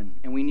more often,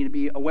 and we need to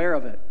be aware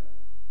of it.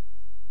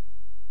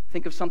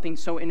 Think of something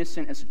so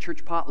innocent as a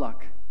church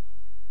potluck,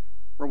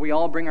 where we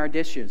all bring our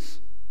dishes.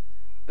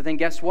 But then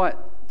guess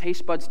what?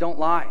 Taste buds don't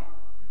lie.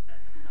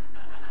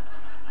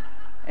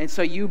 And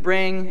so you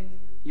bring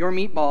your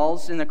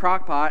meatballs in the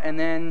crock pot, and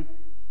then,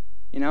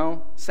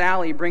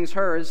 Sally brings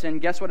hers,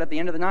 and guess what? At the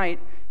end of the night,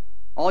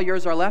 all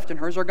yours are left and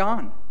hers are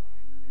gone.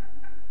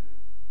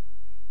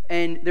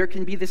 And there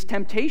can be this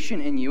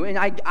temptation in you, and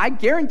I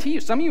guarantee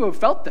you, some of you have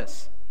felt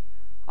this.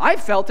 I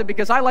felt it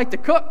because I like to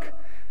cook.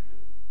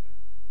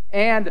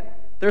 And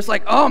there's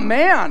like, oh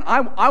man,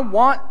 I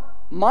want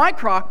my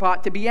crock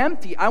pot to be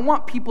empty. I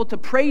want people to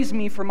praise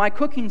me for my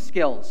cooking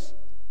skills.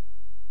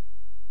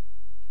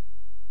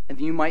 And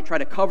you might try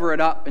to cover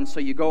it up, and so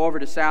you go over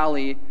to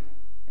Sally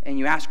and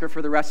you ask her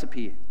for the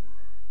recipe.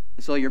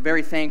 And so you're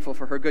very thankful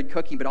for her good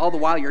cooking, but all the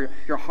while you're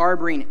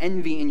harboring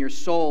envy in your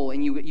soul,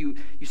 and you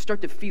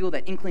start to feel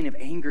that inkling of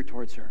anger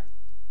towards her,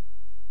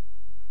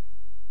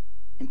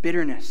 and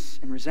bitterness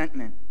and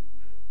resentment.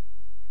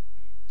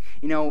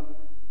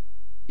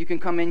 You can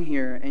come in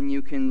here and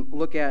you can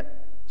look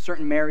at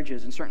certain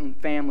marriages and certain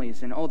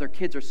families, and their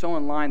kids are so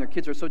in line, their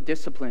kids are so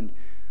disciplined.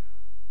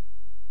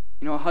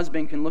 A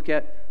husband can look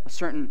at a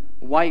certain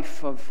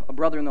wife of a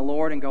brother in the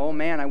Lord and go, oh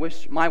man, I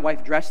wish my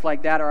wife dressed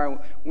like that, or I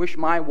wish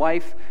my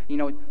wife,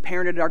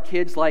 parented our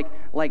kids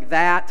like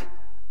that.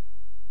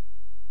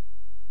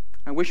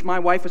 I wish my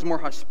wife was more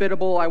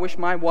hospitable. I wish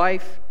my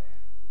wife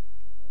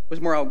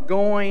was more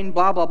outgoing,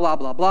 blah, blah, blah,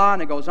 blah, blah,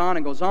 and it goes on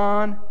and goes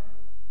on.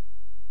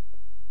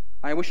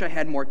 I wish I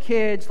had more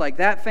kids like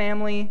that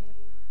family.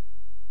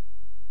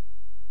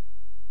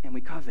 And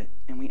we covet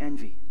and we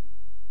envy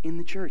in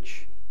the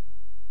church.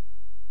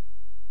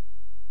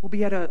 We'll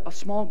be at a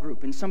small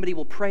group and somebody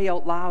will pray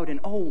out loud,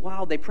 and oh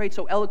wow, they prayed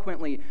so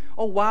eloquently.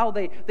 Oh wow,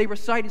 they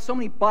recited so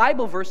many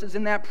Bible verses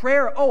in that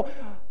prayer. Oh,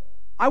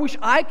 I wish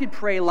I could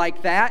pray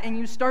like that. And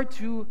you start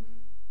to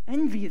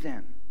envy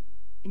them.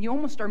 And you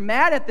almost are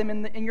mad at them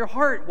in your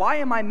heart. Why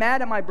am I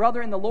mad at my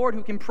brother in the Lord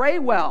who can pray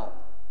well?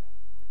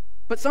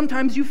 But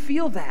sometimes you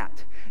feel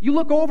that. You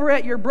look over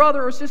at your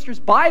brother or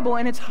sister's Bible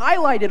and it's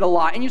highlighted a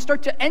lot, and you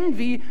start to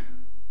envy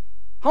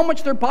how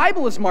much their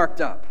Bible is marked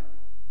up.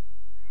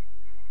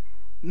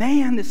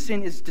 Man, this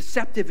sin is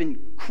deceptive and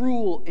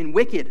cruel and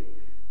wicked.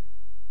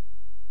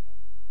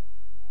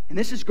 And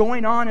this is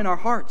going on in our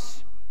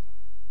hearts.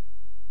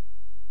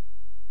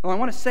 Well, I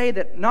want to say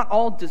that not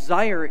all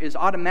desire is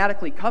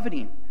automatically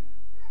coveting.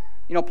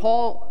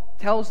 Paul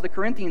tells the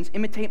Corinthians,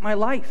 imitate my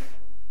life,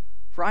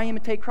 for I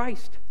imitate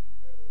Christ.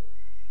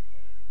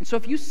 And so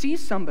if you see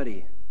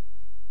somebody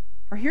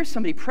or hear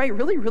somebody pray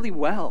really, really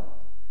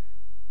well,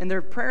 and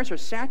their prayers are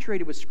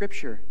saturated with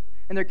Scripture,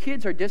 and their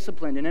kids are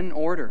disciplined and in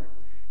order,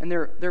 and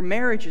their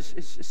marriage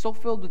is so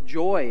filled with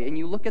joy, and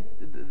you look at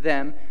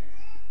them,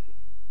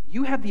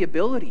 you have the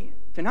ability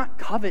to not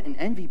covet and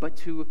envy, but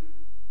to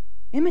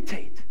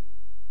imitate.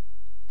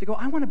 To go,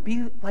 I want to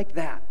be like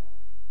that.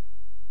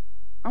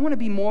 I want to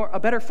be a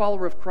better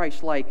follower of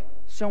Christ like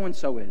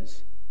so-and-so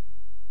is.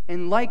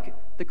 And like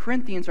the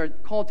Corinthians are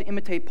called to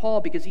imitate Paul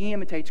because he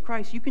imitates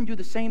Christ, you can do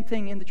the same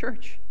thing in the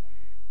church.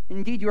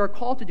 Indeed, you are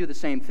called to do the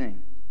same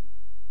thing.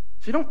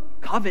 So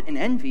don't covet and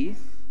envy.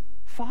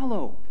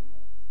 Follow.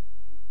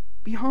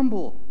 Be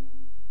humble.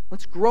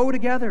 Let's grow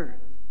together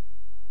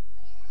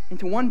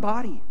into one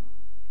body.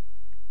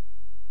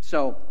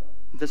 So,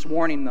 this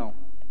warning, though,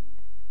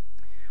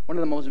 one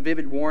of the most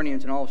vivid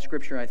warnings in all of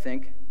Scripture, I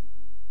think.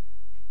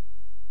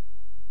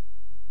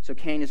 So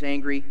Cain is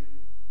angry,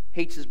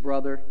 hates his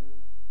brother,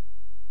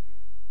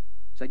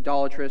 he's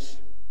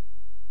idolatrous.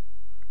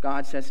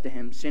 God says to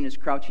him, sin is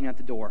crouching at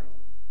the door.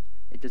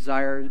 Its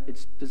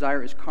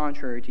desire is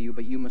contrary to you,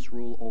 but you must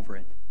rule over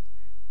it.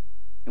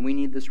 And we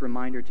need this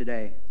reminder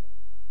today.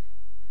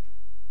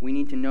 We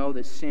need to know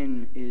that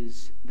sin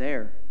is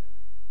there,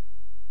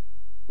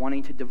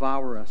 wanting to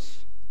devour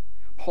us.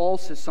 Paul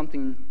says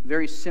something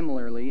very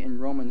similarly in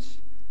Romans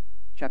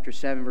chapter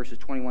 7, verses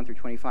 21 through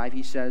 25.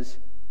 He says,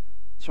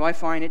 so I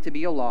find it to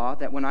be a law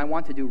that when I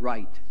want to do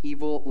right,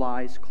 evil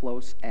lies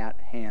close at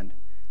hand.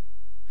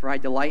 For I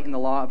delight in the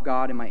law of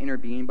God in my inner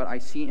being, but I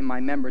see in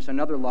my members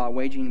another law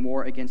waging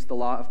war against the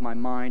law of my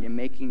mind and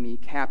making me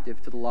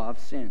captive to the law of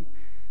sin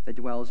that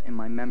dwells in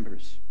my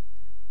members.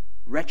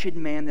 Wretched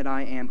man that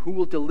I am, who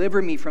will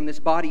deliver me from this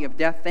body of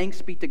death?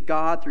 Thanks be to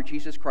God through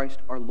Jesus Christ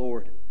our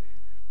Lord.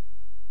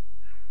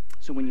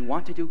 So when you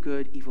want to do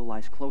good, evil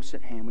lies close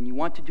at hand. When you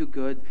want to do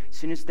good,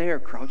 sin is there,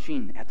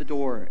 crouching at the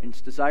door, and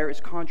its desire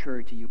is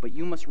contrary to you, but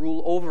you must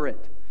rule over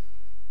it.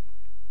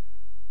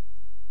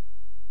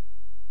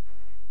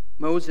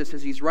 Moses,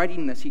 as he's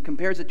writing this, he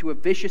compares it to a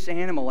vicious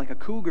animal, like a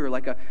cougar,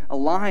 like a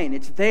lion.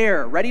 It's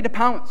there, ready to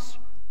pounce.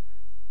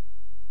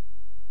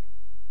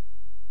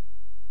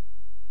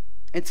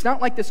 It's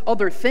not like this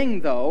other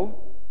thing,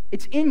 though.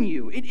 It's in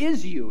you. It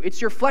is you.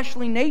 It's your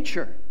fleshly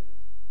nature.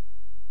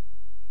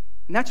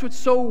 And that's what's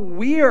so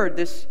weird.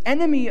 This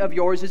enemy of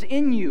yours is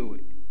in you.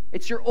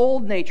 It's your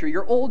old nature,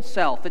 your old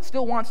self. It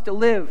still wants to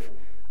live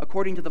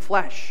according to the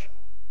flesh.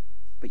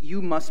 But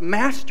you must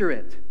master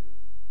it.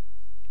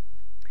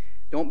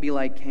 Don't be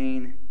like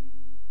Cain.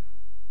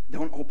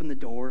 Don't open the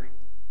door.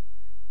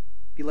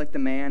 Be like the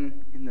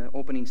man in the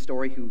opening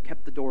story who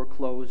kept the door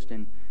closed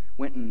and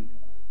went and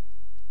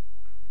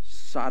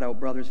sought out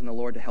brothers in the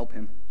Lord to help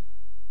him.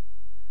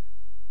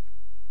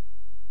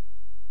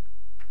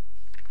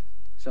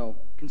 So,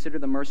 consider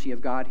the mercy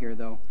of God here,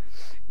 though.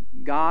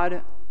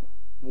 God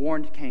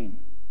warned Cain.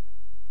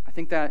 I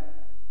think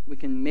that we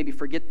can maybe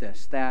forget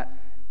this, that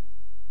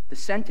the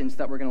sentence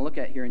that we're going to look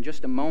at here in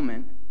just a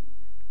moment,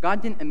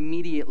 God didn't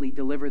immediately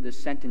deliver this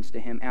sentence to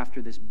him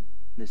after this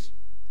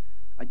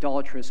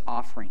idolatrous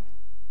offering.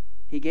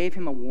 He gave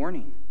him a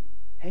warning.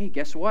 Hey,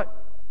 guess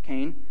what,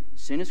 Cain?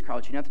 Sin is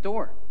crouching at the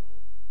door.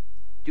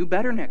 Do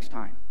better next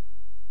time,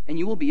 and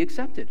you will be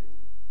accepted.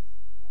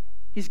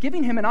 He's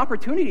giving him an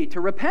opportunity to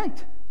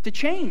repent, to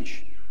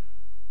change.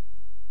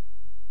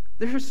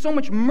 There's so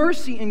much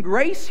mercy and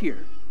grace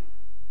here.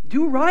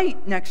 Do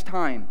right next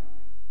time.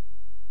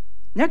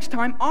 Next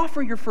time,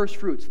 offer your first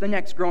fruits the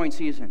next growing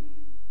season.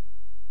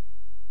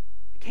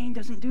 Cain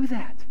doesn't do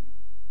that.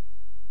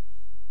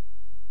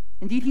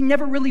 Indeed, he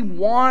never really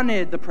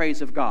wanted the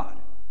praise of God.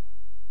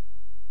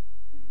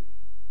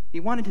 He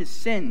wanted his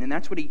sin, and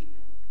that's what he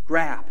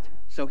grabbed.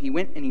 So he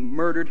went and he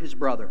murdered his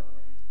brother.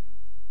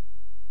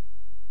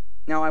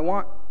 Now, I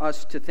want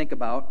us to think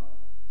about,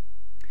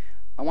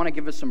 I want to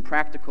give us some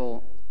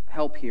practical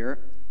help here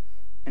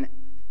and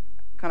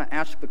kind of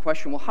ask the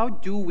question, well, how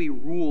do we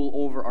rule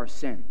over our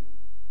sin?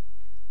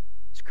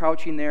 It's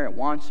crouching there, it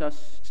wants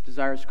us, its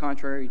desires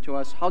contrary to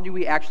us. How do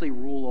we actually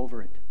rule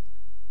over it?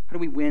 How do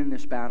we win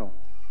this battle?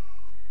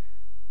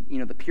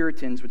 The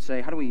Puritans would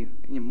say, how do we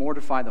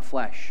mortify the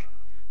flesh?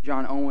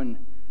 John Owen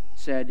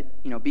said,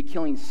 be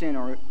killing sin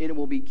or it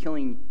will be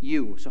killing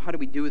you. So how do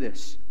we do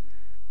this?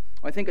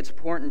 Well, I think it's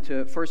important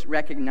to first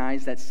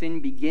recognize that sin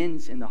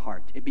begins in the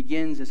heart. It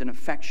begins as an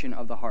affection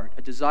of the heart,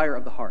 a desire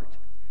of the heart.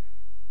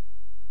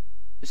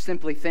 Just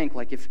simply think,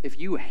 like if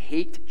you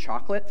hate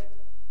chocolate,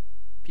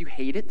 if you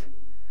hate it,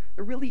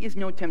 there really is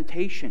no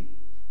temptation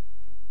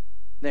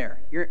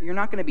there. You're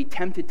not going to be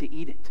tempted to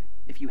eat it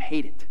if you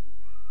hate it.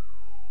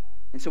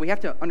 And so we have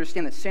to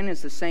understand that sin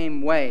is the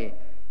same way.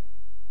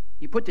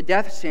 You put to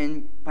death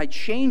sin by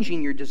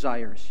changing your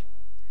desires.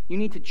 You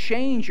need to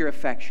change your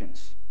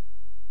affections.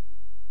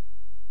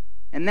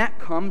 And that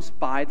comes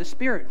by the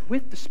Spirit,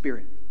 with the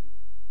Spirit.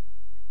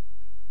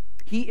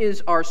 He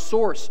is our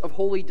source of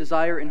holy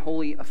desire and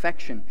holy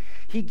affection.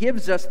 He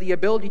gives us the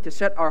ability to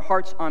set our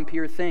hearts on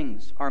pure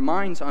things, our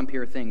minds on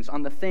pure things,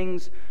 on the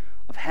things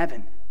of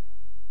heaven.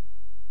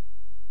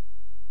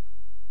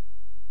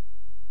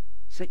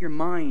 Set your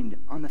mind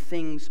on the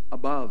things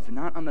above,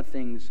 not on the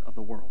things of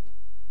the world.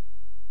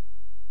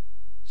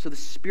 So the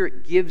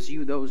Spirit gives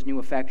you those new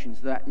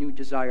affections, that new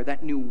desire,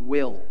 that new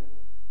will.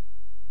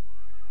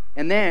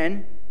 And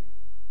then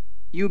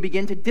you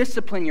begin to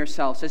discipline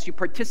yourselves as you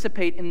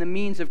participate in the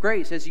means of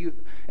grace, as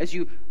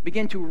you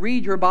begin to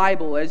read your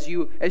Bible, as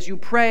you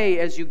pray,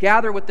 as you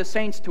gather with the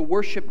saints to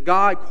worship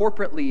God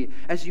corporately,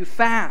 as you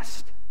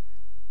fast.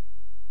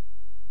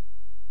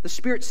 The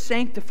Spirit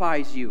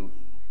sanctifies you.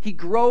 He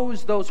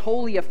grows those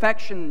holy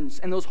affections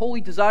and those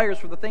holy desires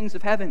for the things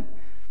of heaven.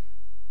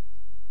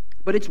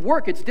 But it's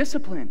work, it's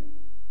discipline.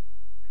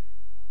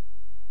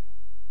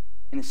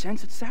 In a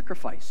sense, it's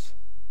sacrifice.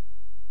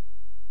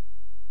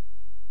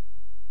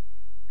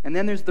 And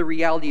then there's the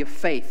reality of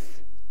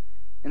faith.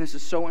 And this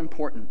is so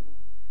important.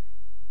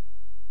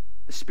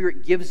 The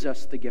Spirit gives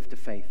us the gift of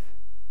faith.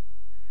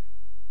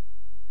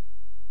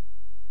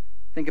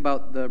 Think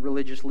about the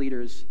religious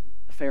leaders,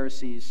 the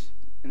Pharisees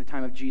in the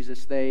time of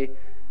Jesus. They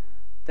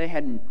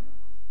had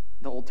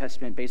the Old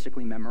Testament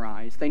basically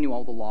memorized. They knew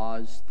all the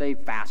laws. They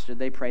fasted.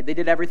 They prayed. They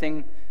did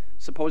everything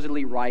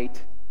supposedly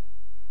right.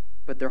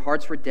 But their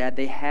hearts were dead.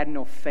 They had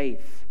no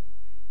faith.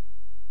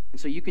 And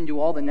so you can do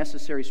all the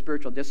necessary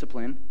spiritual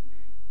discipline.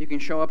 You can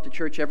show up to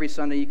church every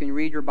Sunday. You can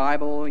read your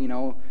Bible,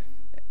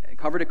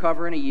 cover to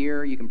cover in a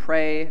year. You can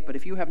pray. But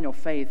if you have no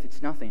faith,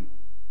 it's nothing.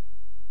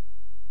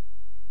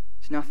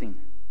 It's nothing.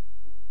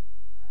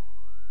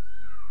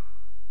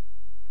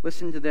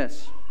 Listen to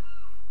this.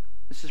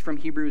 This is from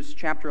Hebrews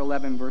chapter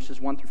 11,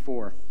 verses 1 through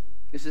 4.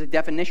 This is a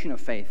definition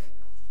of faith.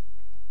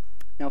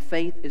 Now,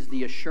 faith is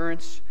the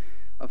assurance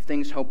of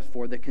things hoped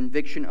for, the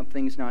conviction of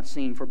things not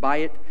seen. For by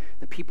it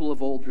the people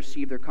of old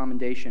received their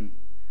commendation.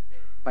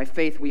 By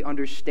faith we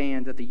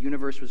understand that the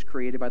universe was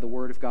created by the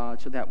Word of God,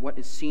 so that what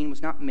is seen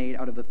was not made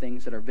out of the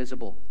things that are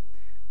visible.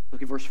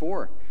 Look at verse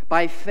 4.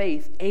 By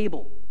faith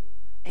Abel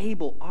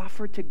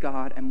offered to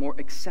God a more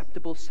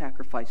acceptable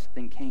sacrifice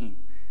than Cain,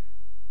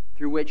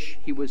 through which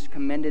he was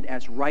commended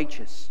as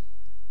righteous,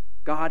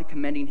 God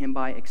commending him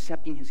by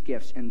accepting his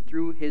gifts, and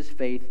through his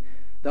faith,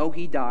 though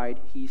he died,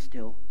 he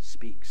still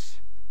speaks.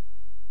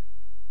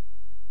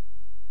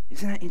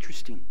 Isn't that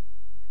interesting?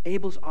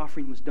 Abel's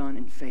offering was done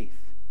in faith.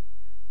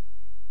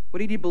 What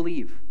did he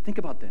believe? Think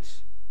about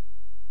this.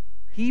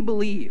 He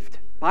believed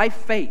by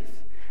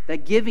faith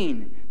that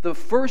giving the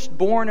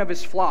firstborn of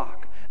his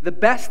flock, the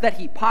best that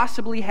he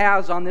possibly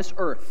has on this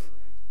earth,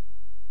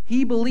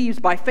 he believes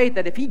by faith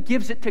that if he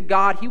gives it to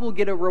God, he will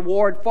get a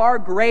reward far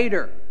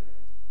greater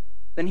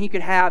than he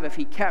could have if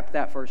he kept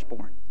that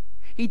firstborn.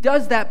 He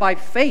does that by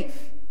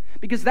faith,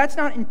 because that's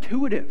not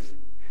intuitive.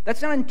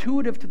 That's not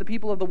intuitive to the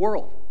people of the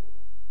world.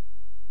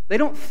 They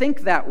don't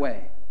think that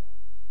way.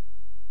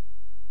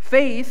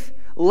 Faith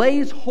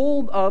lays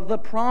hold of the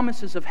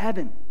promises of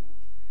heaven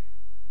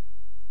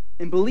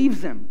and believes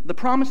them, the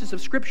promises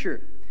of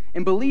Scripture,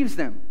 and believes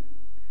them.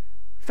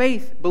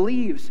 Faith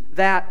believes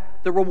that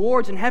the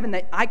rewards in heaven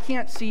that I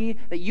can't see,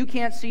 that you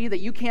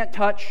can't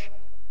touch,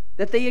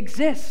 that they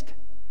exist,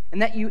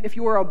 and that if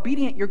you are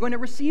obedient, you're going to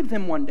receive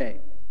them one day.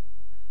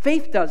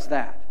 Faith does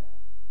that.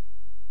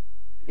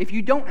 If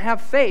you don't have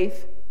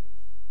faith,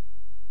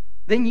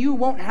 then you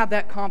won't have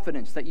that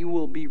confidence that you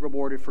will be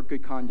rewarded for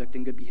good conduct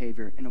and good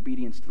behavior and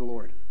obedience to the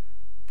Lord.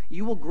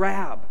 You will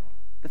grab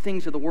the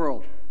things of the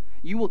world.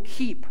 You will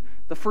keep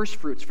the first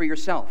fruits for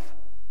yourself,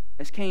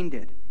 as Cain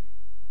did,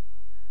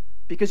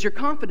 because you're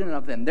confident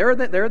of them. There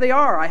they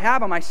are. I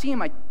have them. I see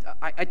them.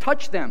 I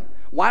touch them.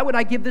 Why would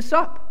I give this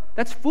up?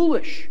 That's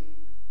foolish.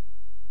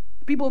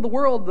 The people of the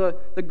world,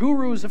 the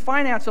gurus of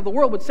finance of the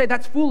world would say,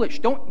 that's foolish.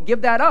 Don't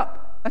give that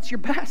up. That's your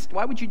best.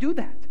 Why would you do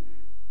that?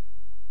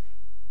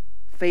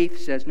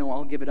 Faith says, no,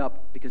 I'll give it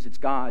up because it's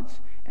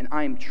God's, and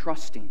I am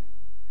trusting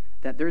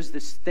that there's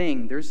this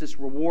thing, there's this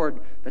reward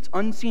that's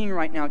unseen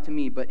right now to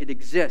me, but it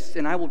exists,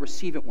 and I will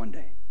receive it one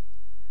day.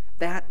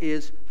 That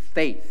is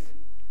faith.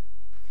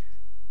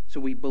 So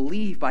we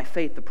believe by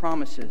faith the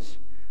promises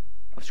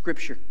of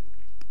Scripture.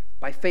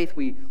 By faith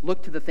we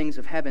look to the things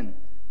of heaven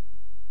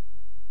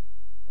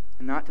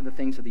and not to the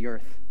things of the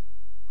earth.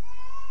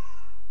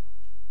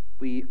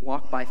 We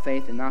walk by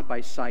faith and not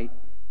by sight.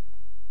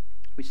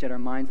 We set our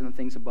minds on the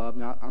things above,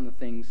 not on the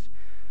things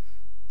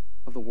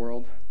of the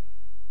world.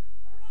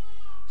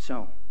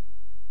 So,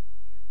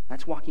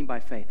 that's walking by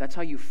faith. That's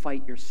how you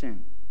fight your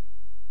sin.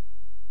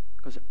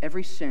 Because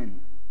every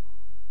sin,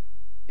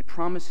 it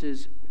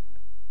promises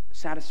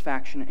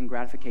satisfaction and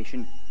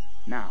gratification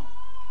now.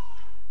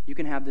 You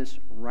can have this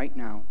right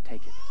now.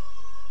 Take it.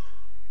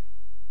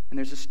 And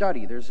there's a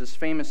study. There's this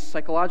famous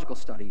psychological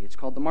study. It's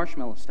called the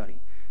marshmallow study.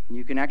 And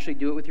you can actually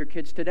do it with your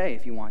kids today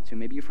if you want to.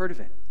 Maybe you've heard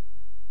of it.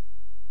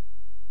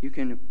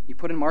 You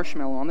put a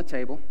marshmallow on the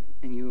table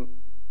and you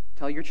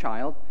tell your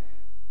child,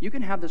 you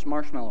can have this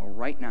marshmallow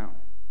right now.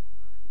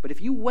 But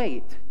if you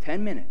wait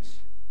 10 minutes,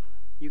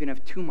 you can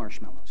have 2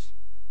 marshmallows.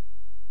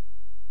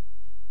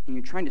 And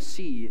you're trying to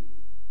see,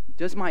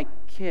 does my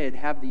kid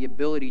have the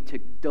ability to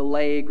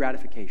delay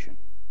gratification?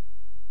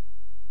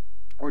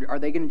 Or are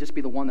they going to just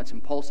be the one that's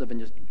impulsive and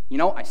just,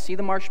 I see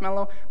the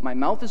marshmallow, my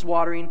mouth is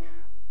watering,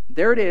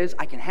 there it is,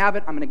 I can have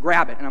it, I'm going to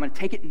grab it, and I'm going to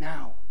take it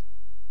now.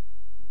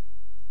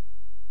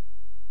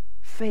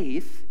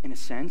 Faith, in a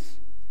sense,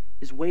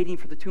 is waiting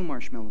for the 2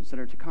 marshmallows that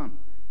are to come.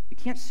 You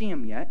can't see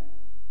them yet.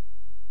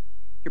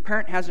 Your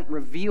parent hasn't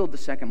revealed the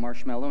second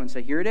marshmallow and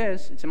say, here it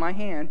is, it's in my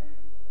hand.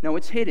 No,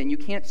 it's hidden. You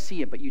can't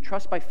see it, but you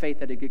trust by faith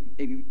that it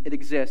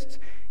exists.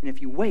 And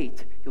if you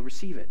wait, you'll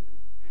receive it.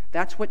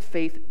 That's what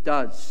faith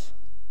does.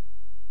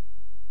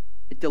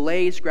 It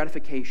delays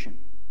gratification.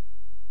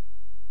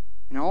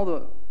 In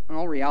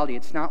all reality,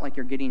 it's not like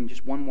you're getting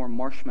just one more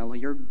marshmallow.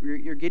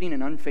 You're getting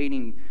an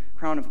unfading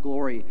crown of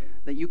glory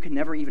that you can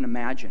never even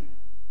imagine.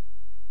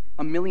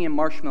 1,000,000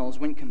 marshmallows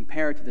wouldn't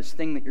compare to this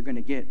thing that you're going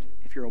to get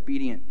if you're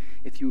obedient,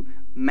 if you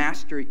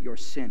master your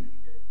sin.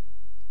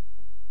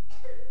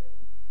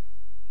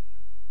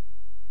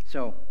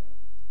 So,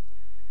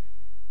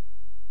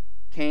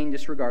 Cain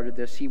disregarded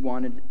this. He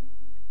wanted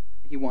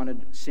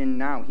sin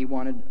now. He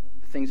wanted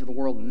the things of the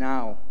world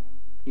now.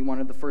 He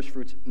wanted the first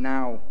fruits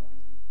now.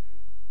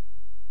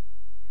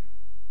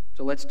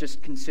 So let's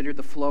just consider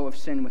the flow of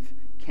sin with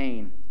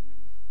Cain.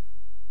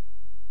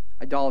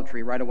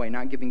 Idolatry right away,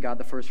 not giving God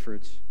the first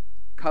fruits.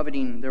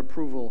 Coveting the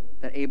approval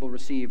that Abel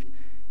received.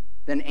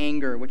 Then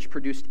anger, which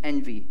produced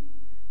envy.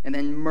 And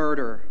then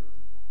murder.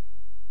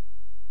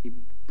 He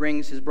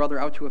brings his brother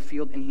out to a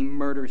field and he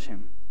murders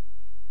him.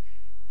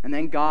 And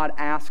then God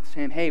asks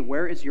him, hey,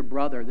 where is your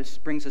brother? This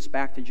brings us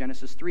back to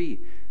Genesis 3.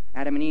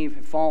 Adam and Eve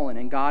have fallen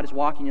and God is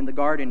walking in the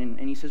garden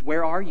and he says,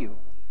 where are you?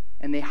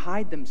 And they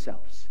hide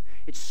themselves.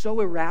 It's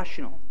so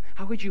irrational.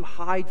 How could you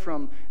hide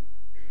from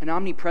an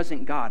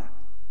omnipresent God?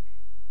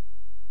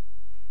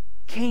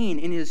 Cain,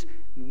 in his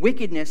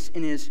wickedness,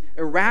 in his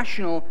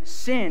irrational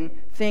sin,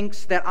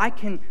 thinks that I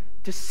can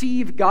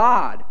deceive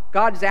God.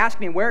 God is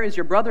asking me, where is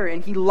your brother?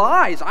 And he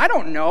lies. I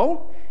don't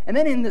know. And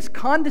then in this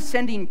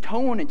condescending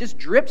tone, it just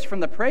drips from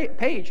the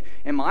page.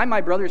 Am I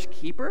my brother's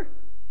keeper?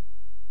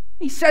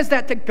 He says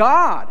that to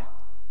God.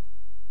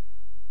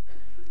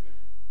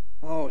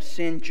 Oh,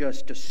 sin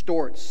just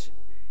distorts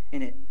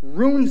and it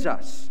ruins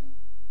us.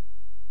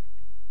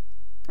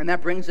 And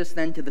that brings us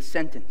then to the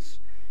sentence.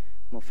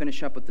 We'll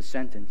finish up with the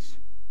sentence.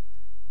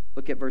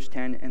 Look at verse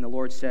 10. And the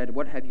Lord said,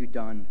 what have you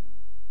done?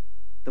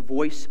 The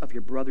voice of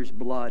your brother's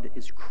blood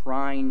is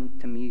crying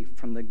to me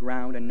from the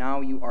ground, and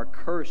now you are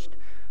cursed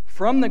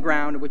from the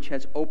ground which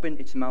has opened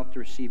its mouth to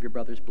receive your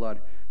brother's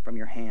blood from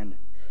your hand.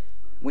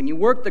 When you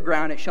work the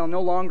ground, it shall no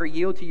longer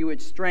yield to you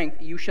its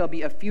strength. You shall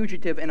be a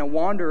fugitive and a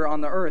wanderer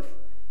on the earth.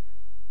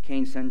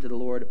 Cain said to the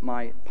Lord,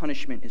 my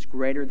punishment is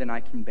greater than I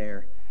can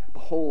bear.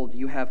 Behold,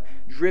 you have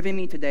driven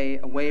me today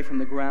away from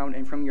the ground,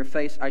 and from your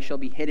face I shall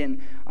be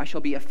hidden. I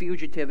shall be a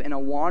fugitive and a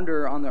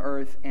wanderer on the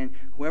earth, and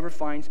whoever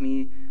finds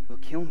me will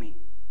kill me.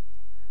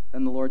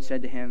 Then the Lord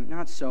said to him,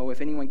 not so. If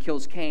anyone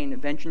kills Cain,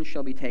 vengeance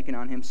shall be taken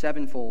on him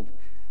sevenfold.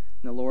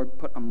 And the Lord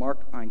put a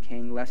mark on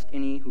Cain, lest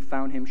any who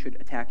found him should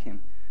attack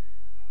him.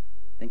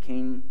 Then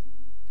Cain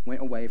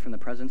went away from the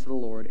presence of the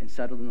Lord and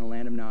settled in the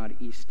land of Nod,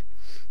 east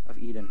of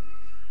Eden.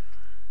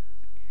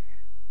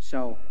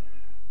 So,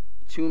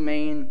 two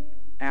main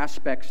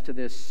aspects to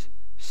this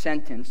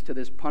sentence, to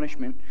this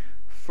punishment.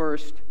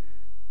 First,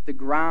 the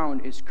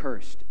ground is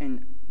cursed.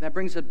 And that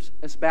brings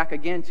us back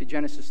again to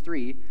Genesis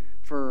 3.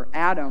 For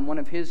Adam, one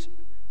of his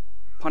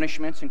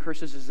punishments and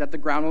curses is that the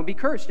ground will be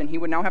cursed, and he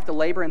would now have to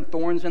labor in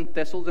thorns and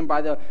thistles and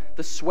by the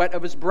sweat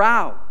of his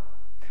brow.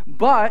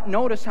 But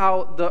notice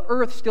how the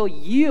earth still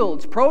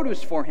yields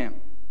produce for him.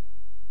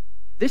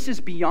 This is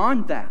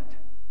beyond that.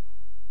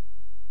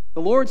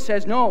 The Lord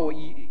says, no,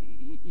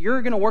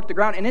 you're going to work the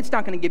ground, and it's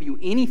not going to give you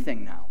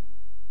anything now.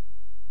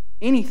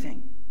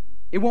 Anything.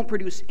 It won't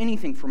produce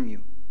anything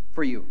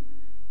for you.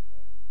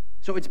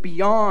 So it's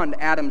beyond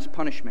Adam's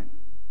punishment.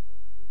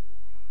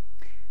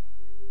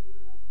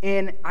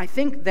 And I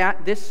think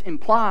that this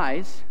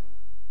implies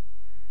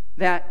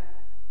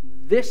that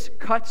this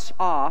cuts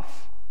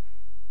off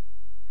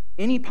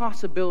any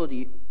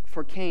possibility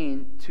for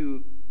Cain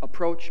to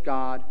approach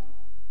God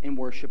in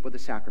worship with a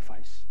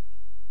sacrifice.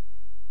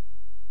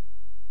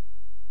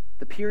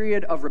 The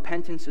period of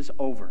repentance is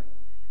over.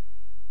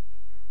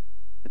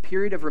 The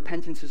period of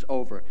repentance is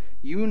over.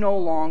 You no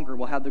longer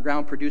will have the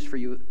ground produced for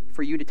you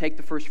to take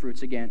the first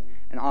fruits again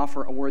and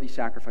offer a worthy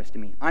sacrifice to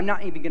me. I'm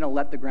not even going to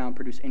let the ground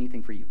produce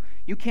anything for you.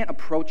 You can't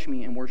approach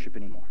me and worship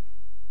anymore.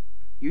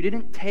 You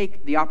didn't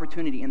take the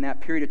opportunity in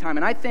that period of time.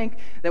 And I think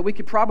that we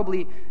could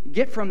probably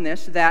get from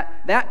this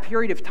that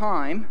period of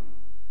time,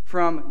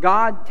 from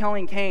God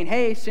telling Cain,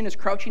 hey, sin is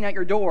crouching at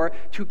your door,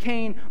 to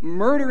Cain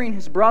murdering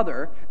his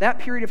brother, that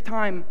period of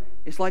time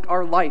is like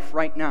our life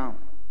right now.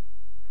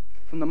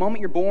 From the moment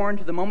you're born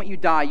to the moment you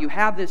die, you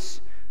have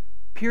this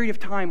period of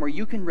time where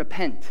you can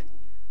repent.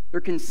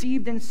 You're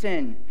conceived in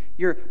sin.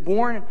 You're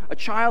born a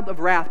child of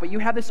wrath, but you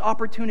have this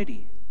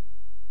opportunity.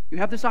 You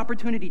have this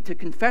opportunity to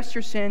confess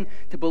your sin,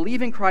 to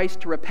believe in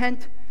Christ, to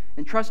repent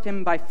and trust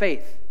Him by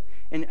faith.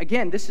 And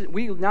again,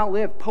 we now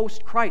live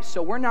post-Christ,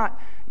 so we're not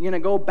going to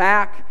go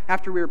back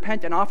after we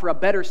repent and offer a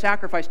better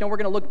sacrifice. No, we're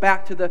going to look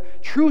back to the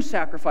true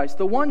sacrifice,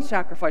 the one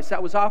sacrifice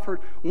that was offered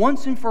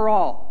once and for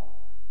all.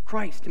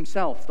 Christ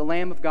Himself, the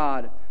Lamb of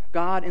God,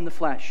 God in the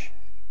flesh.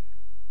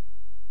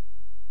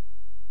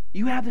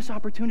 You have this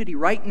opportunity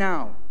right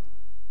now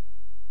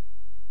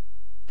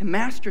to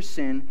master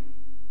sin,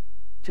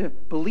 to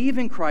believe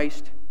in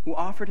Christ who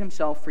offered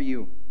Himself for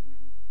you.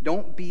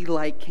 Don't be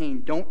like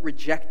Cain. Don't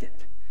reject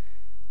it.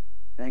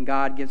 Then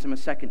God gives him a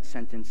second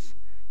sentence.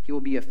 He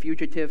will be a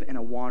fugitive and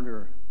a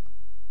wanderer.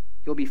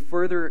 He'll be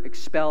further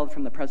expelled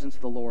from the presence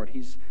of the Lord.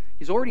 He's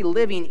already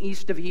living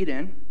east of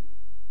Eden.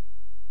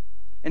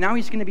 And now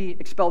he's going to be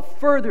expelled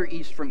further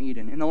east from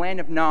Eden, in the land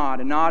of Nod.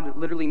 And Nod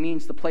literally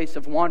means the place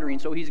of wandering.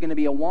 So he's going to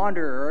be a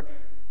wanderer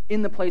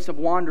in the place of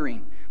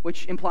wandering,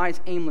 which implies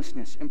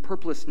aimlessness and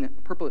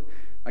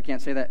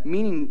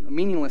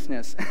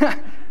meaninglessness.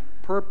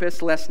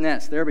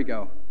 Purposelessness. There we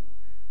go.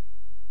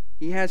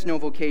 He has no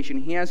vocation.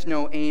 He has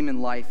no aim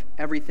in life.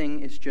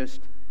 Everything is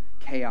just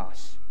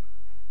chaos.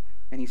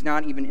 And he's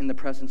not even in the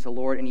presence of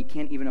the Lord, and he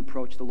can't even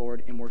approach the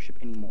Lord in worship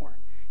anymore.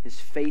 His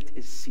fate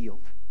is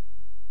sealed.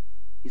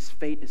 His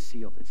fate is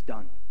sealed. It's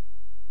done.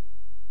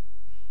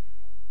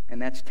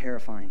 And that's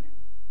terrifying.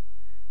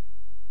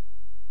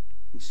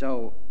 And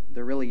so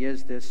there really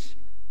is this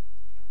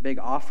big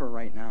offer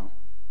right now.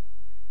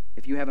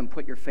 If you haven't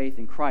put your faith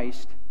in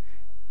Christ,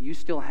 you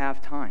still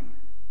have time.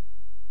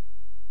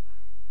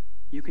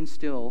 You can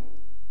still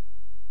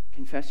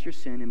confess your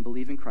sin and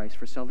believe in Christ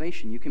for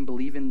salvation. You can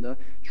believe in the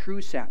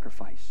true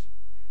sacrifice.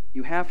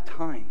 You have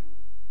time.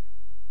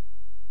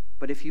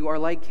 But if you are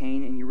like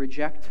Cain and you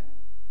reject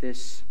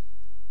this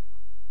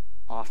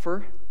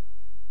offer,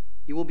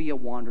 you will be a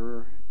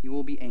wanderer, you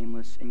will be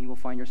aimless, and you will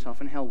find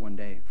yourself in hell one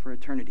day for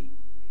eternity.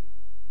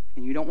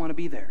 And you don't want to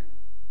be there.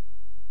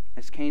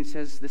 As Cain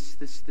says, this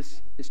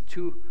is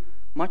too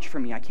much for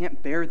me. I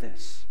can't bear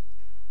this.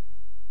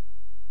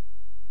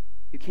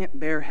 You can't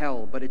bear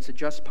hell, but it's a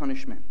just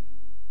punishment.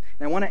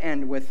 And I want to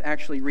end with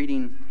actually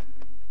reading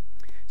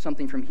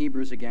something from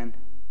Hebrews again.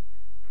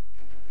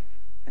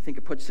 I think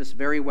it puts this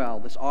very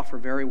well, this offer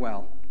very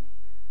well.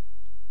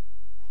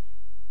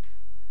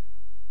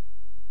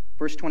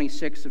 Verse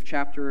 26 of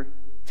chapter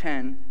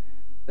 10,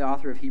 the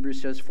author of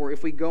Hebrews says, "For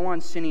if we go on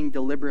sinning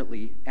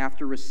deliberately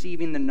after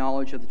receiving the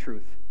knowledge of the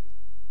truth,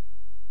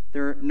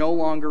 there no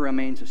longer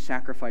remains a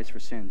sacrifice for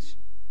sins,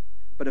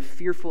 but a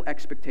fearful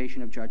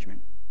expectation of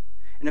judgment,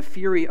 and a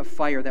fury of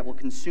fire that will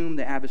consume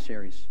the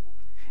adversaries.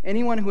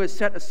 Anyone who has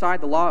set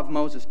aside the law of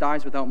Moses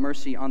dies without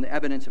mercy on the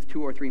evidence of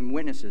 2 or 3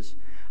 witnesses.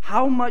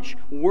 How much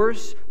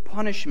worse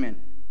punishment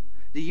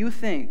do you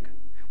think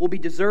will be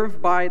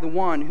deserved by the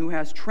one who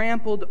has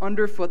trampled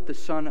underfoot the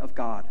Son of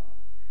God,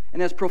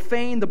 and has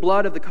profaned the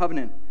blood of the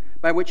covenant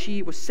by which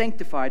he was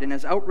sanctified, and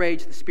has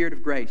outraged the Spirit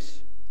of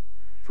grace?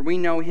 For we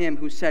know him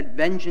who said,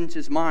 'Vengeance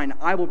is mine,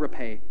 I will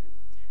repay.'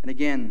 And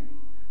again,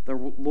 the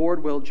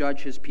Lord will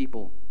judge his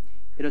people.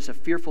 It is a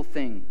fearful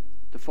thing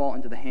to fall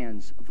into the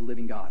hands of the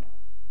living God."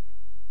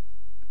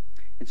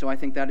 And so I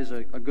think that is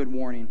a good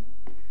warning.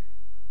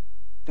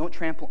 Don't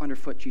trample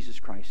underfoot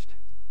Jesus Christ.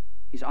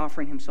 He's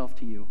offering himself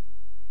to you.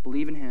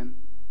 Believe in him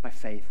by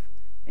faith,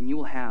 and you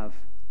will have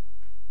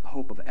the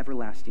hope of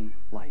everlasting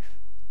life.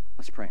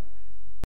 Let's pray.